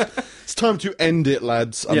advertisements. It's time to end it,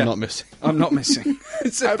 lads. I'm not missing. I'm not missing.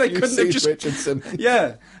 They couldn't have just Richard Simmons.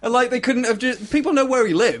 Yeah. And like they couldn't have just... People know where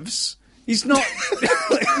he lives. He's not...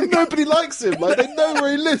 Nobody likes him. Like, they know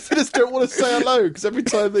where he lives. They just don't want to say hello, because every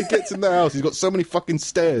time they get in their house, he's got so many fucking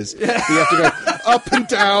stairs. Yeah. You have to go up and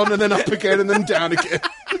down, and then up again, and then down again.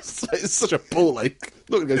 It's such a ball ache.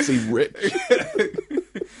 I'm not going to go see Rich.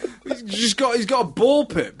 He's got a ball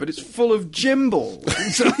pit, but it's full of gym balls.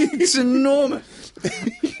 It's enormous.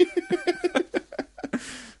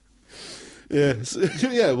 Yeah,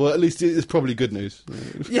 well, at least it's probably good news.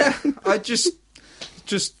 Yeah, I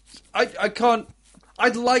can't...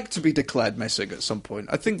 I'd like to be declared missing at some point.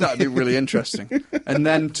 I think that would be really interesting. And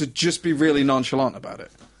then to just be really nonchalant about it.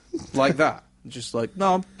 Like that. Just like,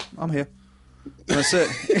 no, I'm here. And that's it.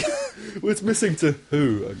 Well, it's missing to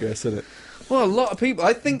who, I guess, isn't it? Well, a lot of people.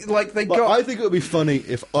 I think I think it would be funny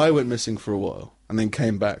if I went missing for a while and then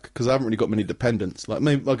came back, because I haven't really got many dependents. Like,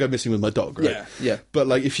 maybe I'll go missing with my dog, right? Yeah. But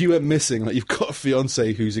like, if you went missing, like, you've got a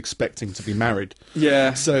fiance who's expecting to be married.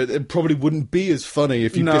 Yeah. So it probably wouldn't be as funny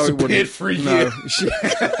if you disappeared for a year.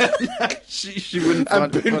 She wouldn't.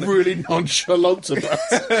 And been funny. Really nonchalant about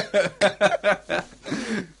it.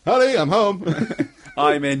 Honey, I'm home.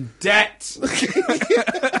 I'm in debt.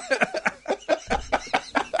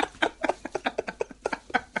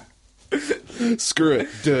 Screw it,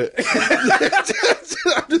 do it.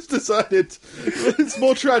 I just decided it's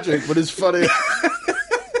more tragic, but it's funny.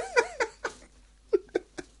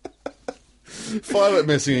 If I went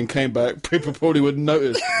missing and came back, people probably wouldn't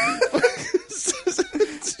notice.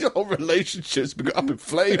 Your whole relationship's been up in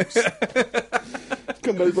flames.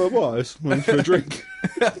 Come back by wise, went for a drink.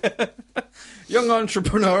 Young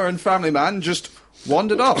entrepreneur and family man just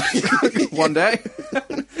wandered off one day.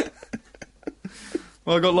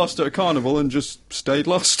 Well, I got lost at a carnival and just stayed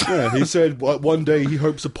lost. Yeah, he said one day he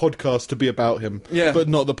hopes a podcast to be about him, but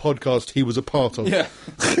not the podcast he was a part of. Yeah.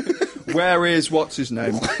 Where is what's his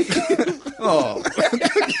name? Oh.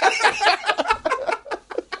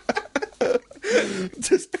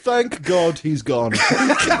 Just thank God he's gone.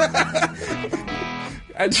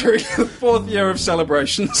 Entering the 4th year of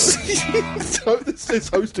celebrations. So this is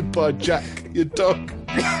hosted by Jack, your dog.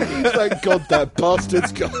 Thank God that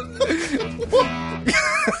bastard's gone.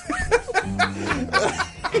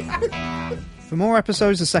 For more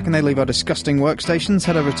episodes the second they leave our disgusting workstations,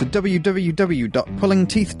 head over to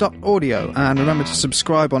www.pullingteeth.audio, and remember to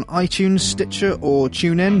subscribe on iTunes, Stitcher or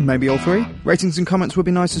TuneIn, maybe all three. Ratings and comments would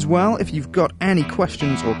be nice as well. If you've got any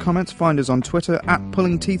questions or comments, find us on Twitter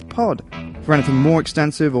 @PullingTeethPod. For anything more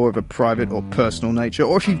extensive or of a private or personal nature,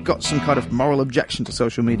 or if you've got some kind of moral objection to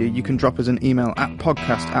social media, you can drop us an email at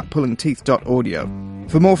podcast@pullingteeth.audio.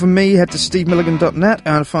 For more from me, head to stevemilligan.net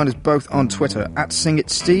and find us both on Twitter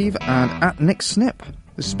 @SingItSteve and @NickSnip.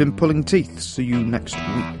 This has been Pulling Teeth. See you next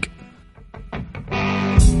week.